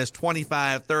players who've missed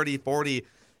 25, 30, 40.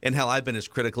 And hell, I've been as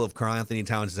critical of Karl Anthony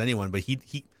Towns as anyone, but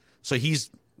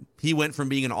he went from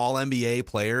being an all-NBA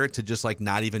player to just like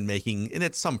not even making, and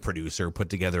it's some producer put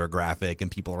together a graphic and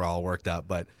people are all worked up,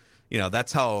 but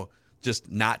that's how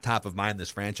just not top of mind this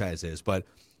franchise is. But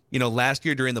last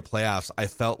year during the playoffs, I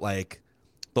felt like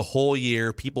the whole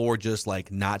year people were just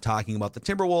like not talking about the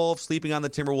Timberwolves, sleeping on the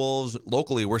Timberwolves.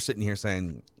 Locally, we're sitting here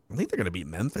saying, I think they're going to beat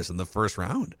Memphis in the first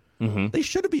round. Mm-hmm. They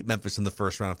should have beat Memphis in the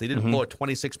first round if they didn't blow a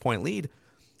 26-point lead.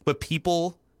 But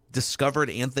people discovered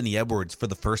Anthony Edwards for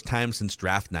the first time since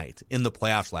draft night in the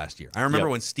playoffs last year. I remember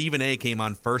when Stephen A. came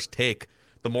on First Take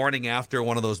the morning after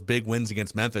one of those big wins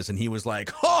against Memphis, and he was like,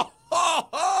 ho, ho,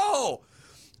 ho,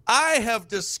 I have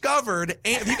discovered,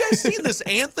 have you guys seen this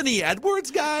Anthony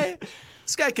Edwards guy?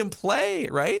 This guy can play,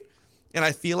 right? And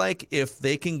I feel like if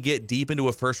they can get deep into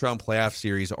a first-round playoff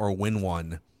series or win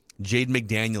one, Jaden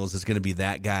McDaniels is going to be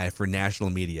that guy for national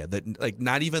media. That, like,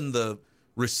 not even the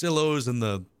Russillos and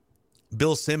the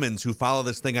Bill Simmons, who follow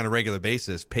this thing on a regular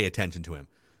basis, pay attention to him.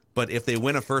 But if they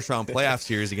win a first-round playoff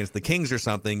series against the Kings or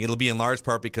something, it'll be in large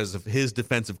part because of his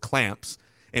defensive clamps.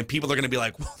 And people are going to be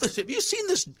like, well, have you seen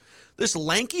this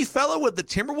lanky fellow with the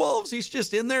Timberwolves? He's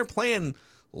just in there playing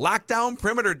lockdown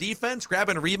perimeter defense,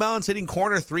 grabbing rebounds, hitting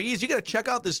corner threes. You got to check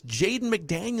out this Jaden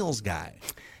McDaniels guy.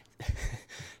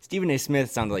 Stephen A.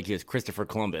 Smith sounded like he was Christopher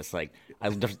Columbus. Like,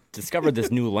 I discovered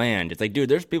this new land. It's like, dude,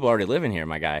 there's people already living here,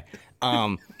 my guy.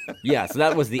 Yeah, so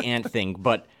that was the ant thing.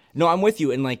 But no, I'm with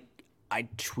you. And like, I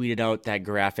tweeted out that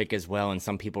graphic as well, and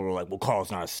some people were like, well,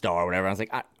 Carl's not a star or whatever. I was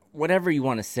like, whatever you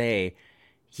want to say,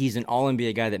 he's an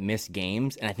all-NBA guy that missed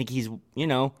games, and I think he's,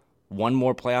 won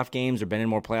more playoff games or been in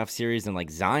more playoff series than like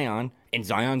Zion, and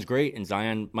Zion's great, and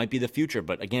Zion might be the future.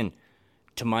 But again,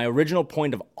 to my original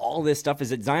point of all this stuff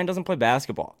is that Zion doesn't play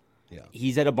basketball. Yeah.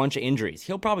 He's had a bunch of injuries.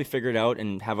 He'll probably figure it out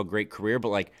and have a great career, but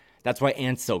like that's why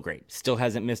Ant's so great. Still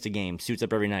hasn't missed a game, suits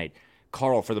up every night.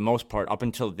 Carl, for the most part, up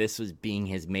until this was being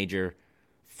his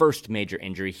first major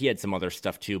injury, he had some other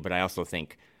stuff too, but I also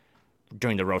think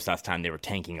during the Rosas time they were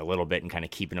tanking a little bit and kind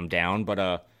of keeping him down.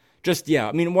 But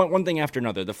one thing after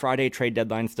another. The Friday trade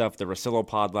deadline stuff, the Russillo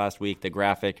pod last week, the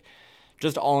graphic,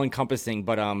 just all encompassing.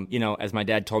 But as my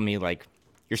dad told me, like,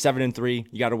 you're 7-3,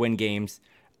 you got to win games.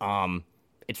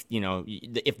 It's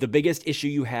if the biggest issue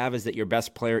you have is that your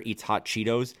best player eats hot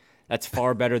Cheetos, that's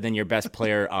far better than your best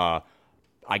player,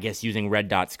 I guess, using red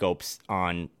dot scopes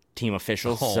on team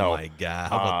officials. Oh my God,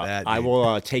 how about that? Dude? I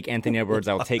will take Anthony Edwards,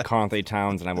 I will take Karl Anthony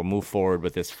Towns, and I will move forward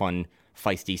with this fun,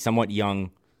 feisty, somewhat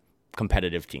young,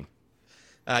 competitive team.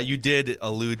 You did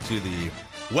allude to the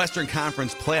Western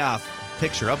Conference playoff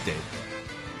picture update.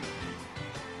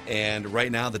 And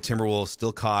right now, the Timberwolves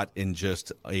still caught in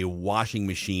just a washing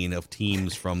machine of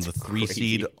teams from the 3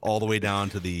 seed all the way down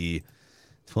to the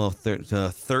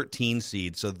 13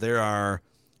 seed. So there are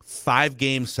 5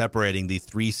 games separating the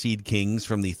 3-seed Kings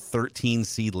from the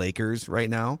 13-seed Lakers right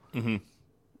now. Mm-hmm.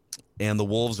 And the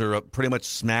Wolves are pretty much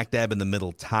smack dab in the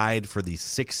middle, tied for the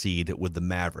 6th seed with the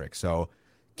Mavericks. So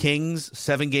Kings,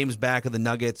 7 games back of the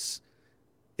Nuggets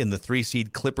in the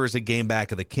 3-seed. Clippers a game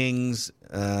back of the Kings.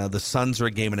 The Suns are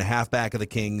a game and a half back of the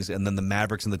Kings. And then the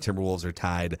Mavericks and the Timberwolves are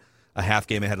tied a half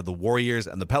game ahead of the Warriors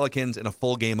and the Pelicans, and a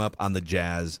full game up on the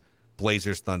Jazz,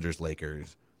 Blazers, Thunders,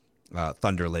 Lakers.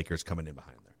 Thunder, Lakers coming in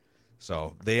behind there.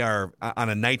 So they are on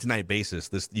a night-to-night basis.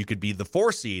 This you could be the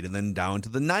 4 seed and then down to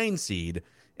the 9 seed.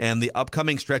 And the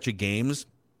upcoming stretch of games,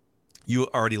 you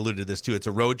already alluded to this too. It's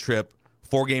a road trip,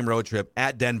 4-game road trip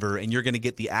at Denver, and you're going to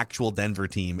get the actual Denver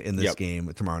team in this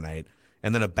game tomorrow night.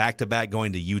 And then a back-to-back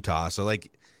going to Utah. So,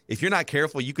 like, if you're not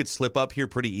careful, you could slip up here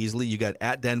pretty easily. You got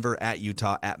at Denver, at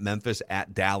Utah, at Memphis,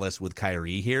 at Dallas with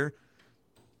Kyrie here.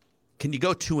 Can you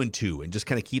go 2-2 and just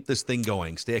kind of keep this thing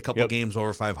going? Stay a couple games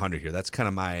over 500 here. That's kind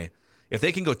of my – if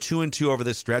they can go 2-2 over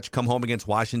this stretch, come home against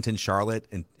Washington, Charlotte,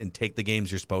 and take the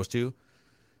games you're supposed to,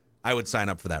 I would sign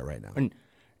up for that right now.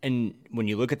 And when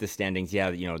you look at the standings, the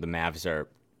Mavs are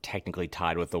technically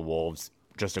tied with the Wolves,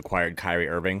 just acquired Kyrie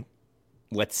Irving.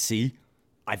 Let's see.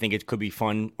 I think it could be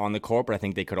fun on the court, but I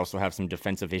think they could also have some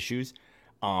defensive issues.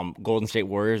 Golden State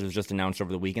Warriors was just announced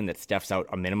over the weekend that Steph's out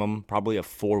a minimum probably of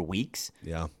 4 weeks.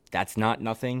 Yeah. That's not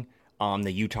nothing.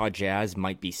 The Utah Jazz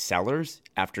might be sellers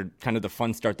after kind of the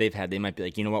fun start they've had. They might be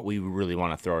like, you know what, we really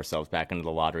want to throw ourselves back into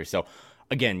the lottery. So,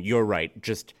 again, you're right.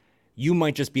 You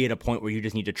might just be at a point where you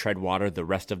just need to tread water the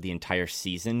rest of the entire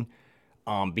season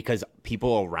because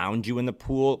people around you in the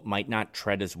pool might not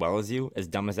tread as well as you, as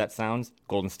dumb as that sounds.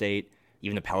 Golden State,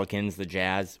 even the Pelicans, the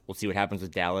Jazz. We'll see what happens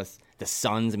with Dallas. The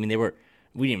Suns, I mean,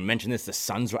 we didn't even mention this, the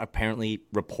Suns apparently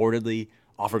reportedly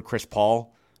offered Chris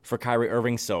Paul for Kyrie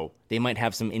Irving, so they might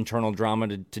have some internal drama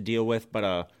to deal with.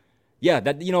 But,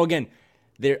 again,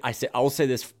 I'll say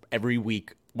this every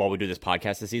week while we do this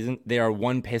podcast this season. They are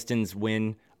 1 Pistons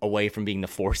win away from being the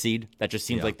 4 seed. That just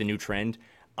seems like the new trend.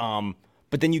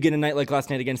 But then you get a night like last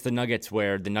night against the Nuggets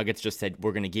where the Nuggets just said,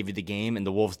 we're going to give you the game, and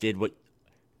the Wolves did what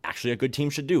actually a good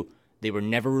team should do. They were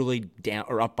never really down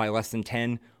or up by less than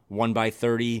 10, won by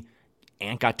 30.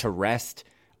 Ant got to rest.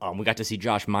 We got to see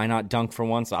Josh Minot dunk for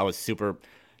once. So I was super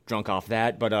drunk off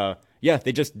that. But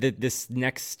they just did this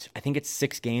next, I think it's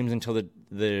 6 games until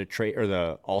the trade or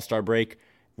the All-Star break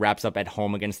wraps up at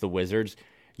home against the Wizards.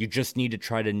 You just need to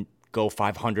try to go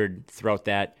 500 throughout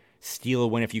that, steal a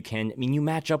win if you can. I mean, you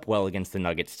match up well against the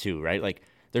Nuggets too, right? Like,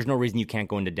 there's no reason you can't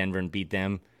go into Denver and beat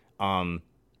them.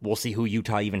 We'll see who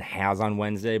Utah even has on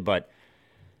Wednesday, but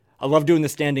I love doing the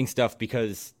standing stuff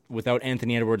because without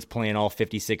Anthony Edwards playing all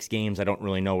 56 games, I don't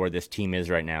really know where this team is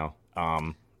right now.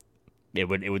 They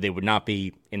would not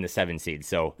be in the 7 seed.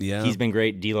 So he's been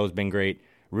great. D'Lo's been great.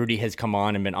 Rudy has come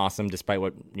on and been awesome despite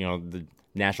what the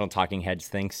national talking heads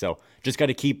think. So just got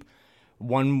to keep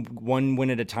one win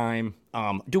at a time.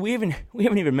 We haven't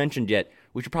even mentioned yet.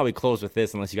 We should probably close with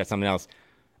this unless you got something else.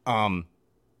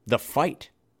 The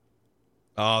fight.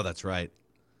 Oh, that's right.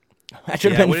 That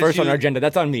should have been first on our agenda.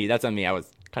 That's on me. I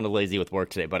was kind of lazy with work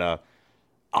today. But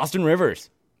Austin Rivers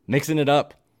mixing it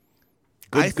up.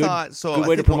 Good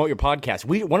way to promote your podcast.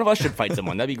 One of us should fight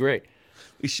someone. That'd be great.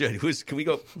 We should. Can we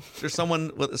go? There's some other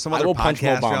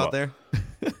podcaster out there.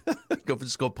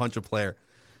 Just go punch a player.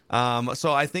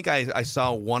 So I think I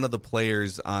saw one of the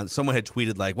players on. Someone had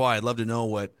tweeted like, "Well, I'd love to know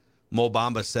what Mo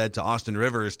Bamba said to Austin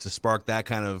Rivers to spark that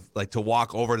kind of like to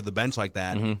walk over to the bench like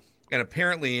that." Mm-hmm. And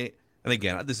apparently, and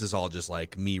again, this is all just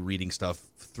like me reading stuff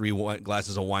 3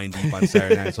 glasses of wine deep on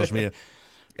Saturday night on social media,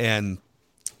 and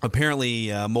apparently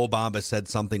Mo Bamba said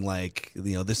something like,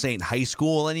 "This ain't high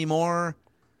school anymore."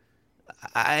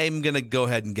 I'm gonna go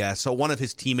ahead and guess. So one of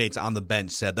his teammates on the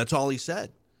bench said that's all he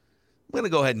said. I'm going to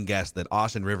go ahead and guess that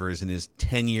Austin Rivers in his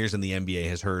 10 years in the NBA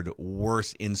has heard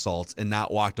worse insults and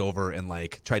not walked over and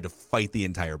tried to fight the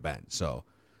entire bench. So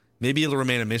maybe it'll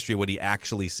remain a mystery what he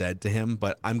actually said to him,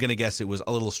 but I'm going to guess it was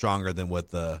a little stronger than what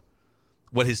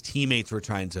his teammates were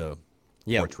trying to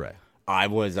portray. I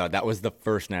was that was the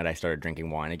first night I started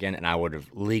drinking wine again, and I would have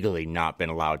legally not been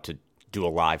allowed to do a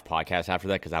live podcast after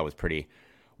that because I was pretty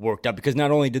worked up because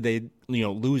not only did they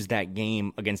lose that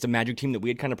game against a Magic team that we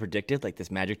had kind of predicted, like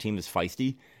this Magic team is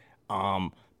feisty,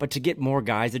 but to get more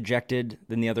guys ejected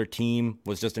than the other team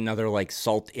was just another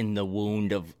salt in the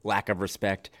wound of lack of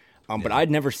respect. But I'd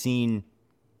never seen,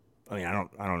 I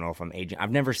don't know if I'm aging,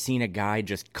 I've never seen a guy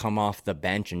just come off the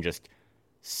bench and just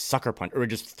sucker punch or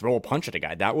just throw a punch at a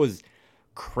guy. That was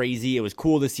crazy. It was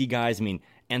cool to see guys. I mean,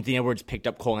 Anthony Edwards picked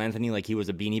up Cole Anthony like he was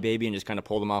a Beanie Baby and just kind of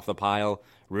pulled him off the pile.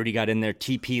 Rudy got in there.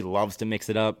 TP loves to mix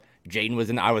it up. Jaden was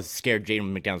in. I was scared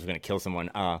Jaden McDaniels was going to kill someone.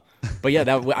 But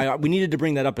yeah, we needed to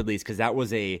bring that up at least because that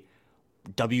was a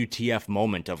WTF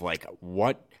moment of like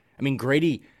what. I mean,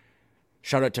 Grady.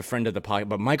 Shout out to friend of the podcast,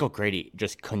 but Michael Grady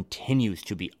just continues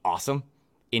to be awesome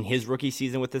in his rookie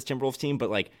season with this Timberwolves team. But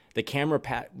like the camera,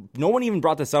 no one even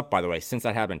brought this up, by the way, since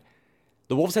that happened.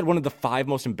 The Wolves had one of the 5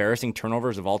 most embarrassing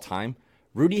turnovers of all time.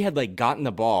 Rudy had like gotten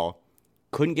the ball,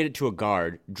 couldn't get it to a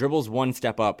guard, dribbles one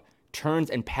step up, turns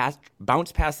and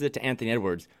bounce passes it to Anthony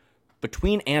Edwards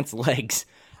between Ant's legs,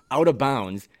 out of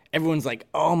bounds. Everyone's like,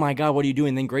 "Oh my God, what are you doing?"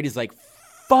 And then Grady's like,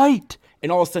 "Fight!"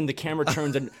 And all of a sudden the camera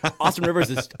turns and Austin Rivers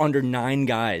is under 9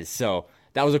 guys. So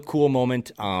that was a cool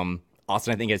moment.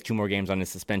 Austin, I think, has 2 more games on his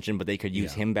suspension, but they could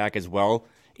use him back as well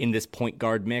in this point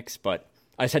guard mix. But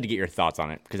I just had to get your thoughts on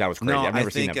it because that was crazy. I've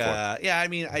never seen that before. Yeah, I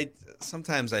mean,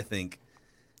 sometimes I think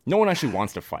no one actually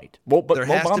wants to fight. Well, but there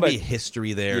has to be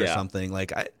history there or something.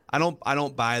 Like I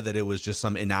don't buy that it was just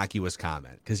some innocuous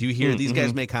comment because you hear these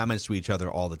guys make comments to each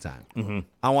other all the time.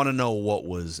 I want to know what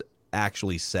was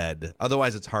actually said.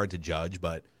 Otherwise, it's hard to judge.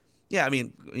 But yeah, I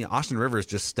mean, Austin Rivers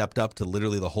just stepped up to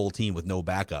literally the whole team with no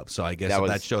backup. So I guess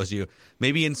that shows you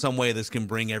maybe in some way this can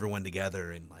bring everyone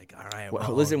together and like, all right,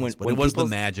 well, listen, when it was the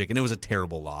magic, and it was a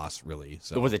terrible loss, really.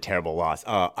 So. It was a terrible loss.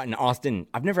 In Austin,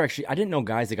 I didn't know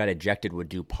guys that got ejected would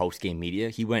do post-game media.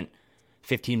 He went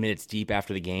 15 minutes deep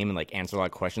after the game and like answered a lot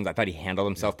of questions. I thought he handled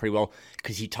himself pretty well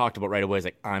because he talked about right away, he's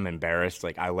like, I'm embarrassed.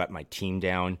 Like, I let my team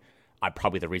down. I'm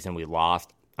probably the reason we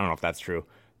lost. I don't know if that's true.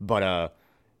 But,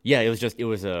 yeah, it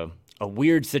was a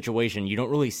weird situation. You don't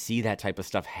really see that type of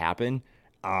stuff happen.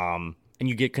 And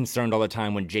you get concerned all the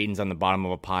time when Jaden's on the bottom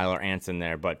of a pile or Ant's in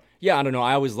there. But, yeah, I don't know.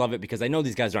 I always love it because I know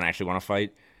these guys don't actually want to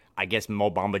fight. I guess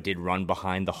Mo Bamba did run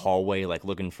behind the hallway, like,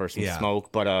 looking for some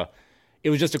smoke. But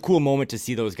it was just a cool moment to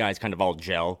see those guys kind of all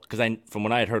gel. Because from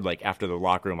what I had heard, like, after the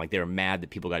locker room, like, they were mad that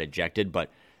people got ejected,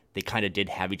 but they kind of did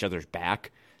have each other's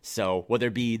back. So whether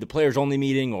it be the players-only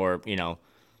meeting or,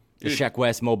 the Sheck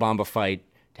West, Mo Bamba fight,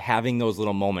 having those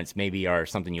little moments maybe are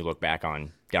something you look back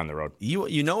on down the road.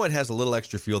 You know it has a little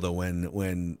extra feel, though,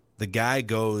 when the guy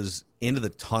goes into the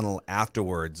tunnel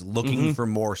afterwards looking for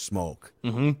more smoke.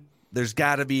 There's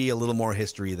got to be a little more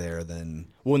history there than...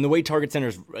 Well, in the way Target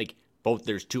Center's, like,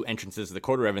 there's 2 entrances to the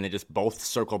quarter and they just both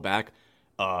circle back.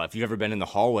 If you've ever been in the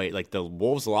hallway, like, the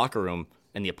Wolves locker room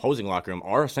and the opposing locker room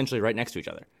are essentially right next to each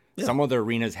other. Yeah. Some other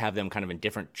arenas have them kind of in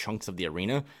different chunks of the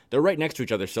arena. They're right next to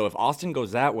each other. So if Austin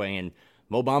goes that way and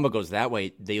Mo Bamba goes that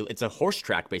way, it's a horse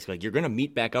track, basically. Like, you're going to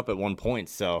meet back up at one point.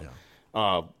 So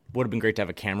would have been great to have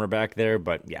a camera back there.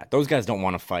 But, yeah, those guys don't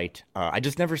want to fight. I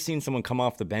just never seen someone come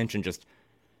off the bench and just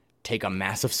take a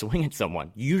massive swing at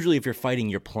someone. Usually if you're fighting,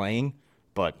 you're playing.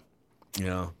 But,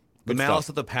 the Malice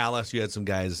at the Palace, you had some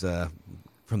guys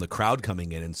from the crowd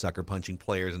coming in and sucker punching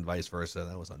players and vice versa.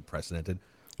 That was unprecedented.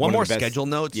 One more schedule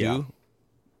note, too. Yeah.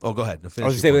 Oh, go ahead. I was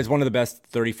going to say, it was one of the best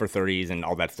 30 for 30s and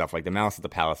all that stuff. Like, the Malice at the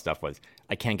Palace stuff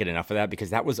I can't get enough of that because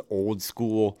that was old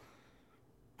school.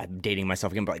 I'm dating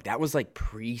myself again, but like that was like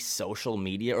pre-social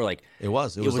media or like... It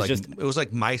was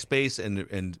like MySpace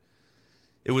and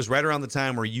it was right around the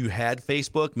time where you had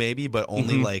Facebook maybe, but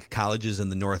only like colleges in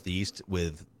the Northeast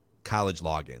with college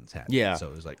logins had it. Yeah. So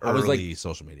it was like early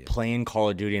social media. Playing Call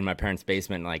of Duty in my parents'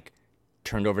 basement and like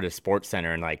turned over to Sports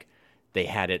Center and like they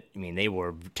had it. I mean, they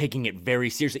were taking it very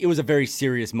seriously. It was a very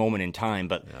serious moment in time,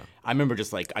 but I remember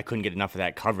just like I couldn't get enough of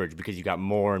that coverage because you got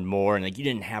more and more, and like you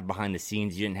didn't have behind the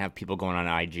scenes, you didn't have people going on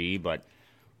IG, but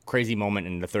crazy moment,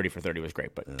 and the 30 for 30 was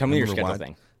great. But tell me your schedule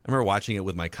thing. I remember watching it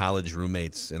with my college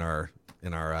roommates in our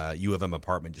U of M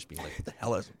apartment, just being like, "What the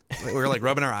hell is?" We were like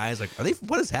rubbing our eyes, like, "Are they?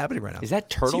 What is happening right now?" Is that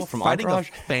Turtle from fighting Entourage?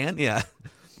 a fan? Yeah.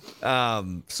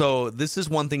 So this is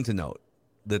one thing to note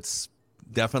that's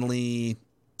definitely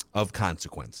of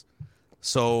consequence.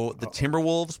 So the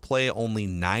Timberwolves play only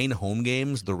 9 home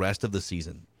games the rest of the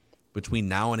season. Between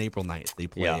now and April 9th, they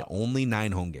play only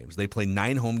 9 home games. They play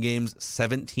 9 home games,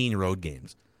 17 road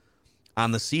games.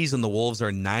 On the season, the Wolves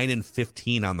are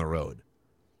 9-15 on the road.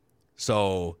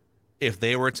 So if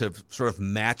they were to sort of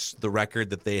match the record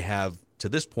that they have to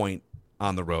this point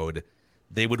on the road,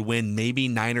 they would win maybe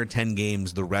 9 or 10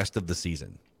 games the rest of the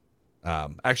season.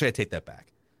 Actually, I take that back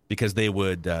because they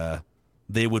would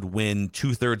win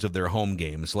 2/3 of their home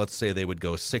games. So let's say they would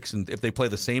go 6 and if they play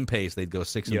the same pace, they'd go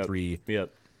 6-3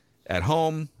 at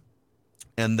home,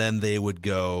 and then they would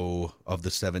go of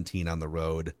the 17 on the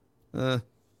road.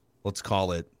 Let's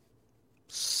call it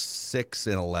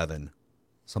 6-11,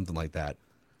 something like that.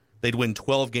 They'd win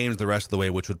 12 games the rest of the way,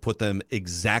 which would put them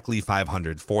exactly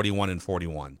 500,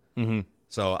 41-41. Mm-hmm.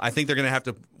 So I think they're going to have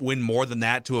to win more than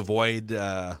that to avoid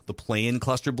the play-in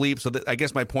cluster bleep. So I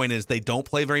guess my point is they don't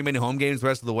play very many home games the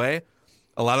rest of the way.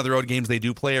 A lot of the road games they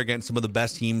do play are against some of the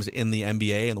best teams in the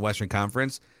NBA and the Western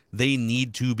Conference. They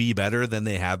need to be better than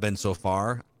they have been so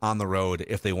far on the road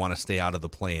if they want to stay out of the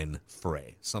play-in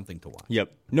fray. Something to watch.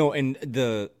 Yep. No, and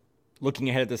looking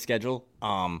ahead at the schedule,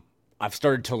 I've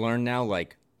started to learn now,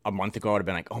 like a month ago, I'd have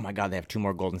been like, oh my God, they have 2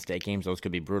 more Golden State games. Those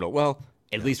could be brutal. Well,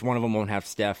 at least one of them won't have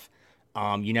Steph.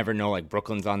 You never know, like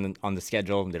Brooklyn's on the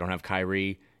schedule. They don't have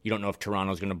Kyrie. You don't know if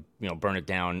Toronto's going to burn it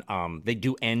down. They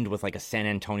do end with like a San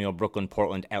Antonio, Brooklyn,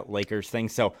 Portland, Lakers thing.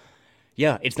 So,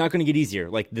 yeah, it's not going to get easier.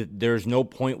 Like there's no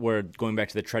point where, going back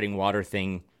to the treading water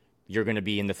thing, you're going to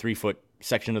be in the 3-foot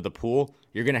section of the pool.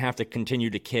 You're going to have to continue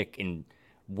to kick and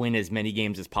win as many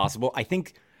games as possible. I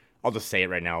think, I'll just say it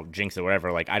right now, jinx it,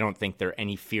 whatever. Like, I don't think there's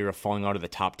any fear of falling out of the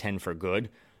top 10 for good,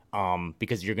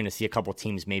 because you're going to see a couple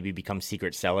teams maybe become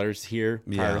secret sellers here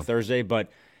prior to Thursday.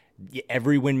 But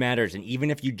every win matters. And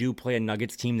even if you do play a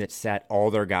Nuggets team that sat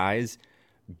all their guys,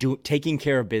 taking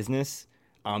care of business.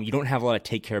 You don't have a lot of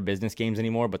take care of business games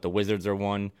anymore, but the Wizards are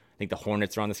one. I think the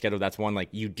Hornets are on the schedule. That's one. Like,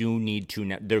 you do need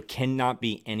to. There cannot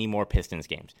be any more Pistons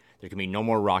games. There can be no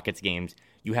more Rockets games.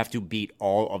 You have to beat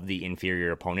all of the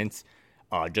inferior opponents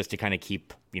just to kind of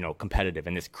keep competitive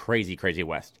in this crazy, crazy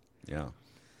West. Yeah,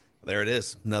 there it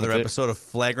is. Another episode of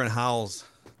Flagrant Howls.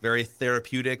 Very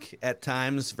therapeutic at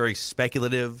times. Very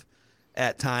speculative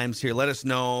at times. Here, let us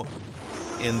know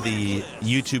in the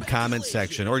YouTube comment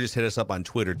section, or just hit us up on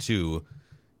Twitter too.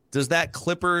 Does that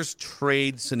Clippers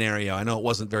trade scenario, I know it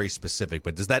wasn't very specific,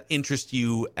 but does that interest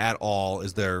you at all?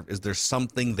 Is there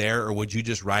something there, or would you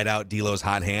just ride out D'Lo's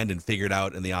hot hand and figure it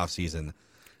out in the offseason?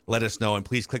 Let us know, and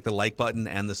please click the like button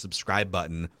and the subscribe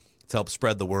button to help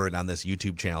spread the word on this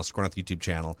YouTube channel, Score North YouTube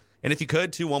channel. And if you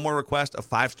could, too, one more request, a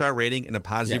 5-star rating and a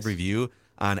positive review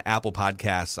on Apple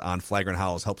Podcasts on Flagrant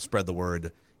Howls. Help spread the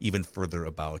word even further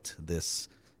about this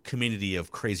community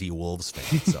of crazy Wolves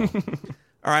fans. So.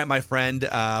 All right, my friend.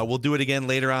 We'll do it again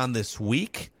later on this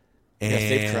week. And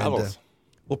safe travels.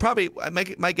 We'll probably,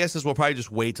 my guess is we'll probably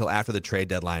just wait till after the trade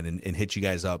deadline and hit you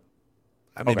guys up.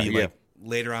 Maybe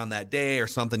later on that day or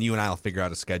something. You and I will figure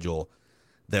out a schedule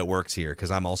that works here, because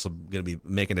I'm also going to be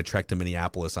making a trek to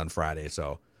Minneapolis on Friday.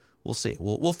 So we'll see.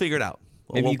 We'll figure it out.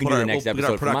 Maybe you can do the next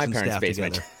episode from my parents'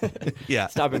 basement. Yeah.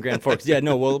 Stop in Grand Forks. Yeah,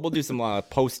 no, we'll do some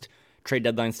post-trade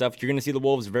deadline stuff. You're going to see the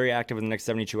Wolves very active in the next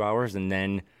 72 hours, and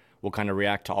then we'll kind of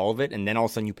react to all of it, and then all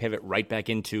of a sudden you pivot right back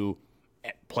into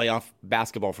playoff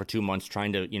basketball for 2 months,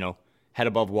 trying to, head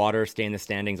above water, stay in the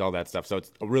standings, all that stuff. So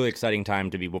it's a really exciting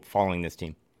time to be following this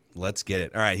team. Let's get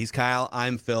it. All right, he's Kyle.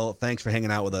 I'm Phil. Thanks for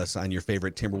hanging out with us on your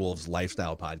favorite Timberwolves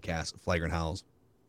lifestyle podcast, Flagrant Howls.